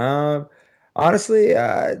drinking? Honestly,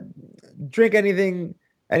 drink anything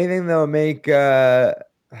that'll make. I'm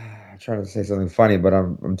trying to say something funny, but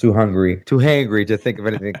I'm too hangry to think of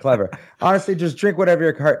anything clever. Honestly, just drink whatever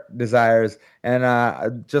your heart desires,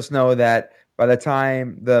 and just know that by the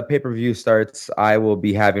time the pay-per-view starts, I will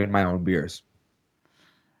be having my own beers.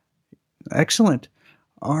 Excellent.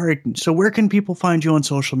 All right. So where can people find you on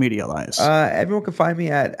social media, Elias? Everyone can find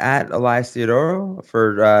me at Elias Theodoro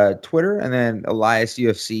for Twitter, and then Elias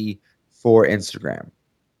UFC for Instagram.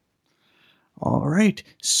 All right.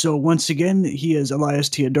 So once again, he is Elias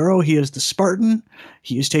Theodoro. He is the Spartan.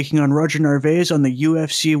 He is taking on Roger Narvaez on the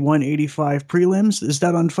UFC 185 prelims. Is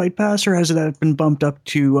that on Fight Pass, or has that been bumped up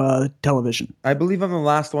to television? I believe I'm the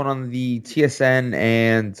last one on the TSN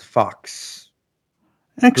and Fox.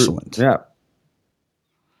 Excellent. Yeah.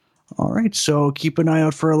 All right. So keep an eye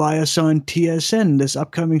out for Elias on TSN this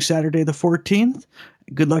upcoming Saturday the 14th.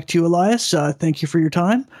 Good luck to you, Elias. Thank you for your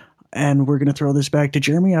time. And we're going to throw this back to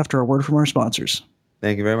Jeremy after a word from our sponsors.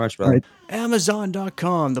 Thank you very much, brother. Right.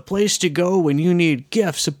 Amazon.com, the place to go when you need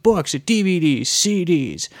gifts, books, DVDs,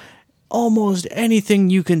 CDs. Almost anything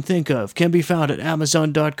you can think of can be found at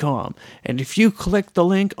Amazon.com. And if you click the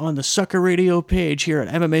link on the Sucker Radio page here at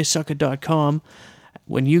MMAsucka.com,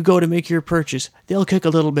 when you go to make your purchase, they'll kick a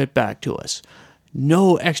little bit back to us.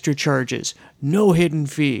 No extra charges, no hidden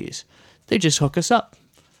fees. They just hook us up.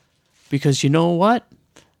 Because you know what?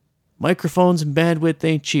 Microphones and bandwidth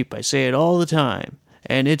ain't cheap. I say it all the time.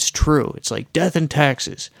 And it's true. It's like death and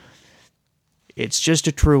taxes. It's just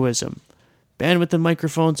a truism. Bandwidth and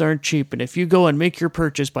microphones aren't cheap. And if you go and make your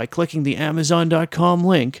purchase by clicking the Amazon.com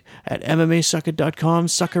link at MMAsucka.com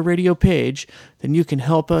Sucker Radio page, then you can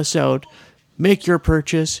help us out. Make your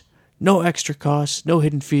purchase. No extra costs, no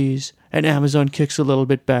hidden fees. And Amazon kicks a little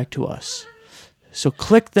bit back to us. So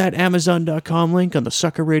click that Amazon.com link on the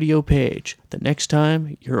Sucker Radio page the next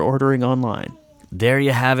time you're ordering online. There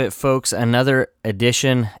you have it, folks. Another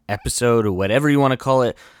edition, episode, or whatever you want to call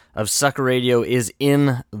it, of Sucker Radio is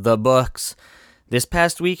in the books. This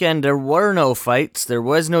past weekend, there were no fights. There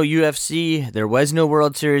was no UFC. There was no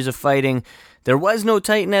World Series of Fighting. There was no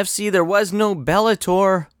Titan FC. There was no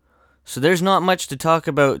Bellator. So there's not much to talk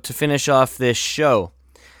about to finish off this show.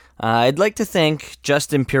 I'd like to thank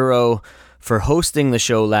Justin Pirro for hosting the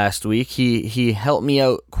show last week. He helped me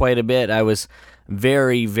out quite a bit. I was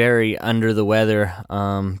very, very under the weather,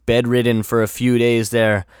 bedridden for a few days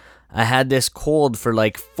there. I had this cold for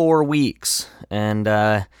like 4 weeks, and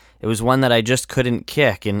it was one that I just couldn't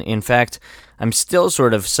kick. And in fact, I'm still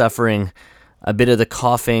sort of suffering a bit of the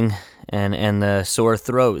coughing and the sore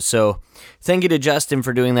throat. So thank you to Justin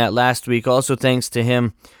for doing that last week. Also thanks to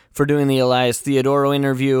him for doing the Elias Theodoro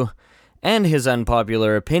interview and his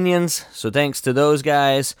unpopular opinions. So thanks to those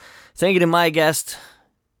guys. Thank you to my guest,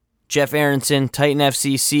 Jeff Aronson, Titan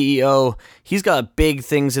FC CEO. He's got big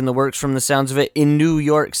things in the works from the sounds of it in New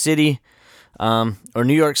York City, or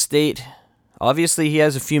New York State. Obviously, he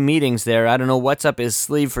has a few meetings there. I don't know what's up his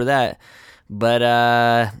sleeve for that.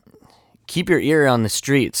 But keep your ear on the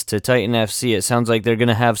streets to Titan FC. It sounds like they're going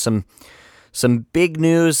to have some big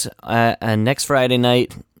news next Friday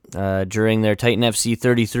night during their Titan FC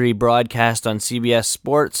 33 broadcast on CBS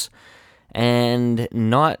Sports. And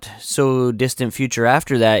not so distant future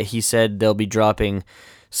after that, he said they'll be dropping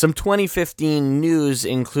some 2015 news,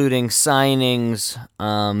 including signings,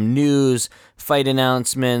 news, fight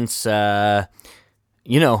announcements, event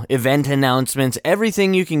announcements.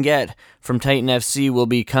 Everything you can get from Titan FC will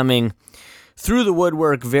be coming through the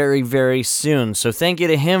woodwork very, very soon. So thank you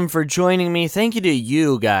to him for joining me. Thank you to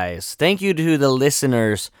you guys. Thank you to the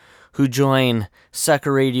listeners who join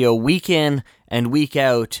Sucker Radio week in and week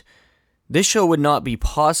out. This show would not be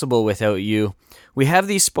possible without you. We have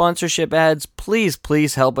these sponsorship ads. Please,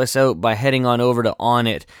 please help us out by heading on over to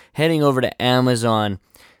Onnit, heading over to Amazon,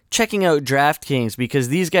 checking out DraftKings, because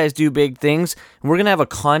these guys do big things. And we're going to have a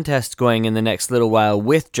contest going in the next little while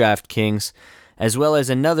with DraftKings, as well as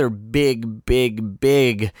another big, big,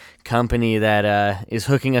 big company that is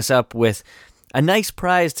hooking us up with a nice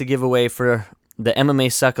prize to give away for the MMA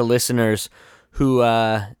Sucka listeners who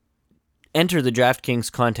enter the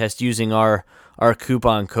DraftKings contest using our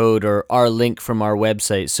coupon code or our link from our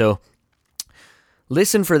website. So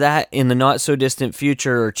listen for that in the not-so-distant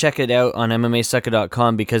future, or check it out on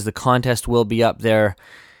MMAsucka.com, because the contest will be up there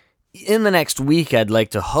in the next week, I'd like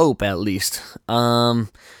to hope, at least.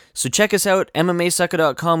 So check us out,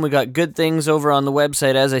 MMAsucka.com. We got good things over on the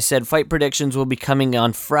website. As I said, fight predictions will be coming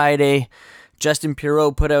on Friday. Justin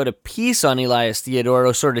Pirot put out a piece on Elias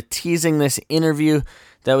Theodorou, sort of teasing this interview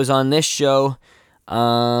that was on this show.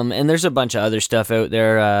 And there's a bunch of other stuff out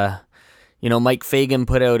there. Mike Fagan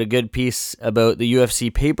put out a good piece about the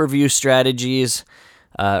UFC pay-per-view strategies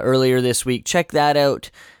earlier this week. Check that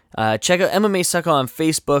out. Check out MMA Sucka on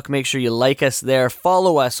Facebook. Make sure you like us there.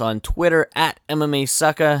 Follow us on Twitter at MMA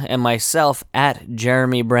Sucka, and myself at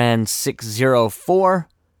JeremyBrand604.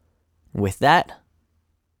 With that,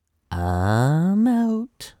 I'm out.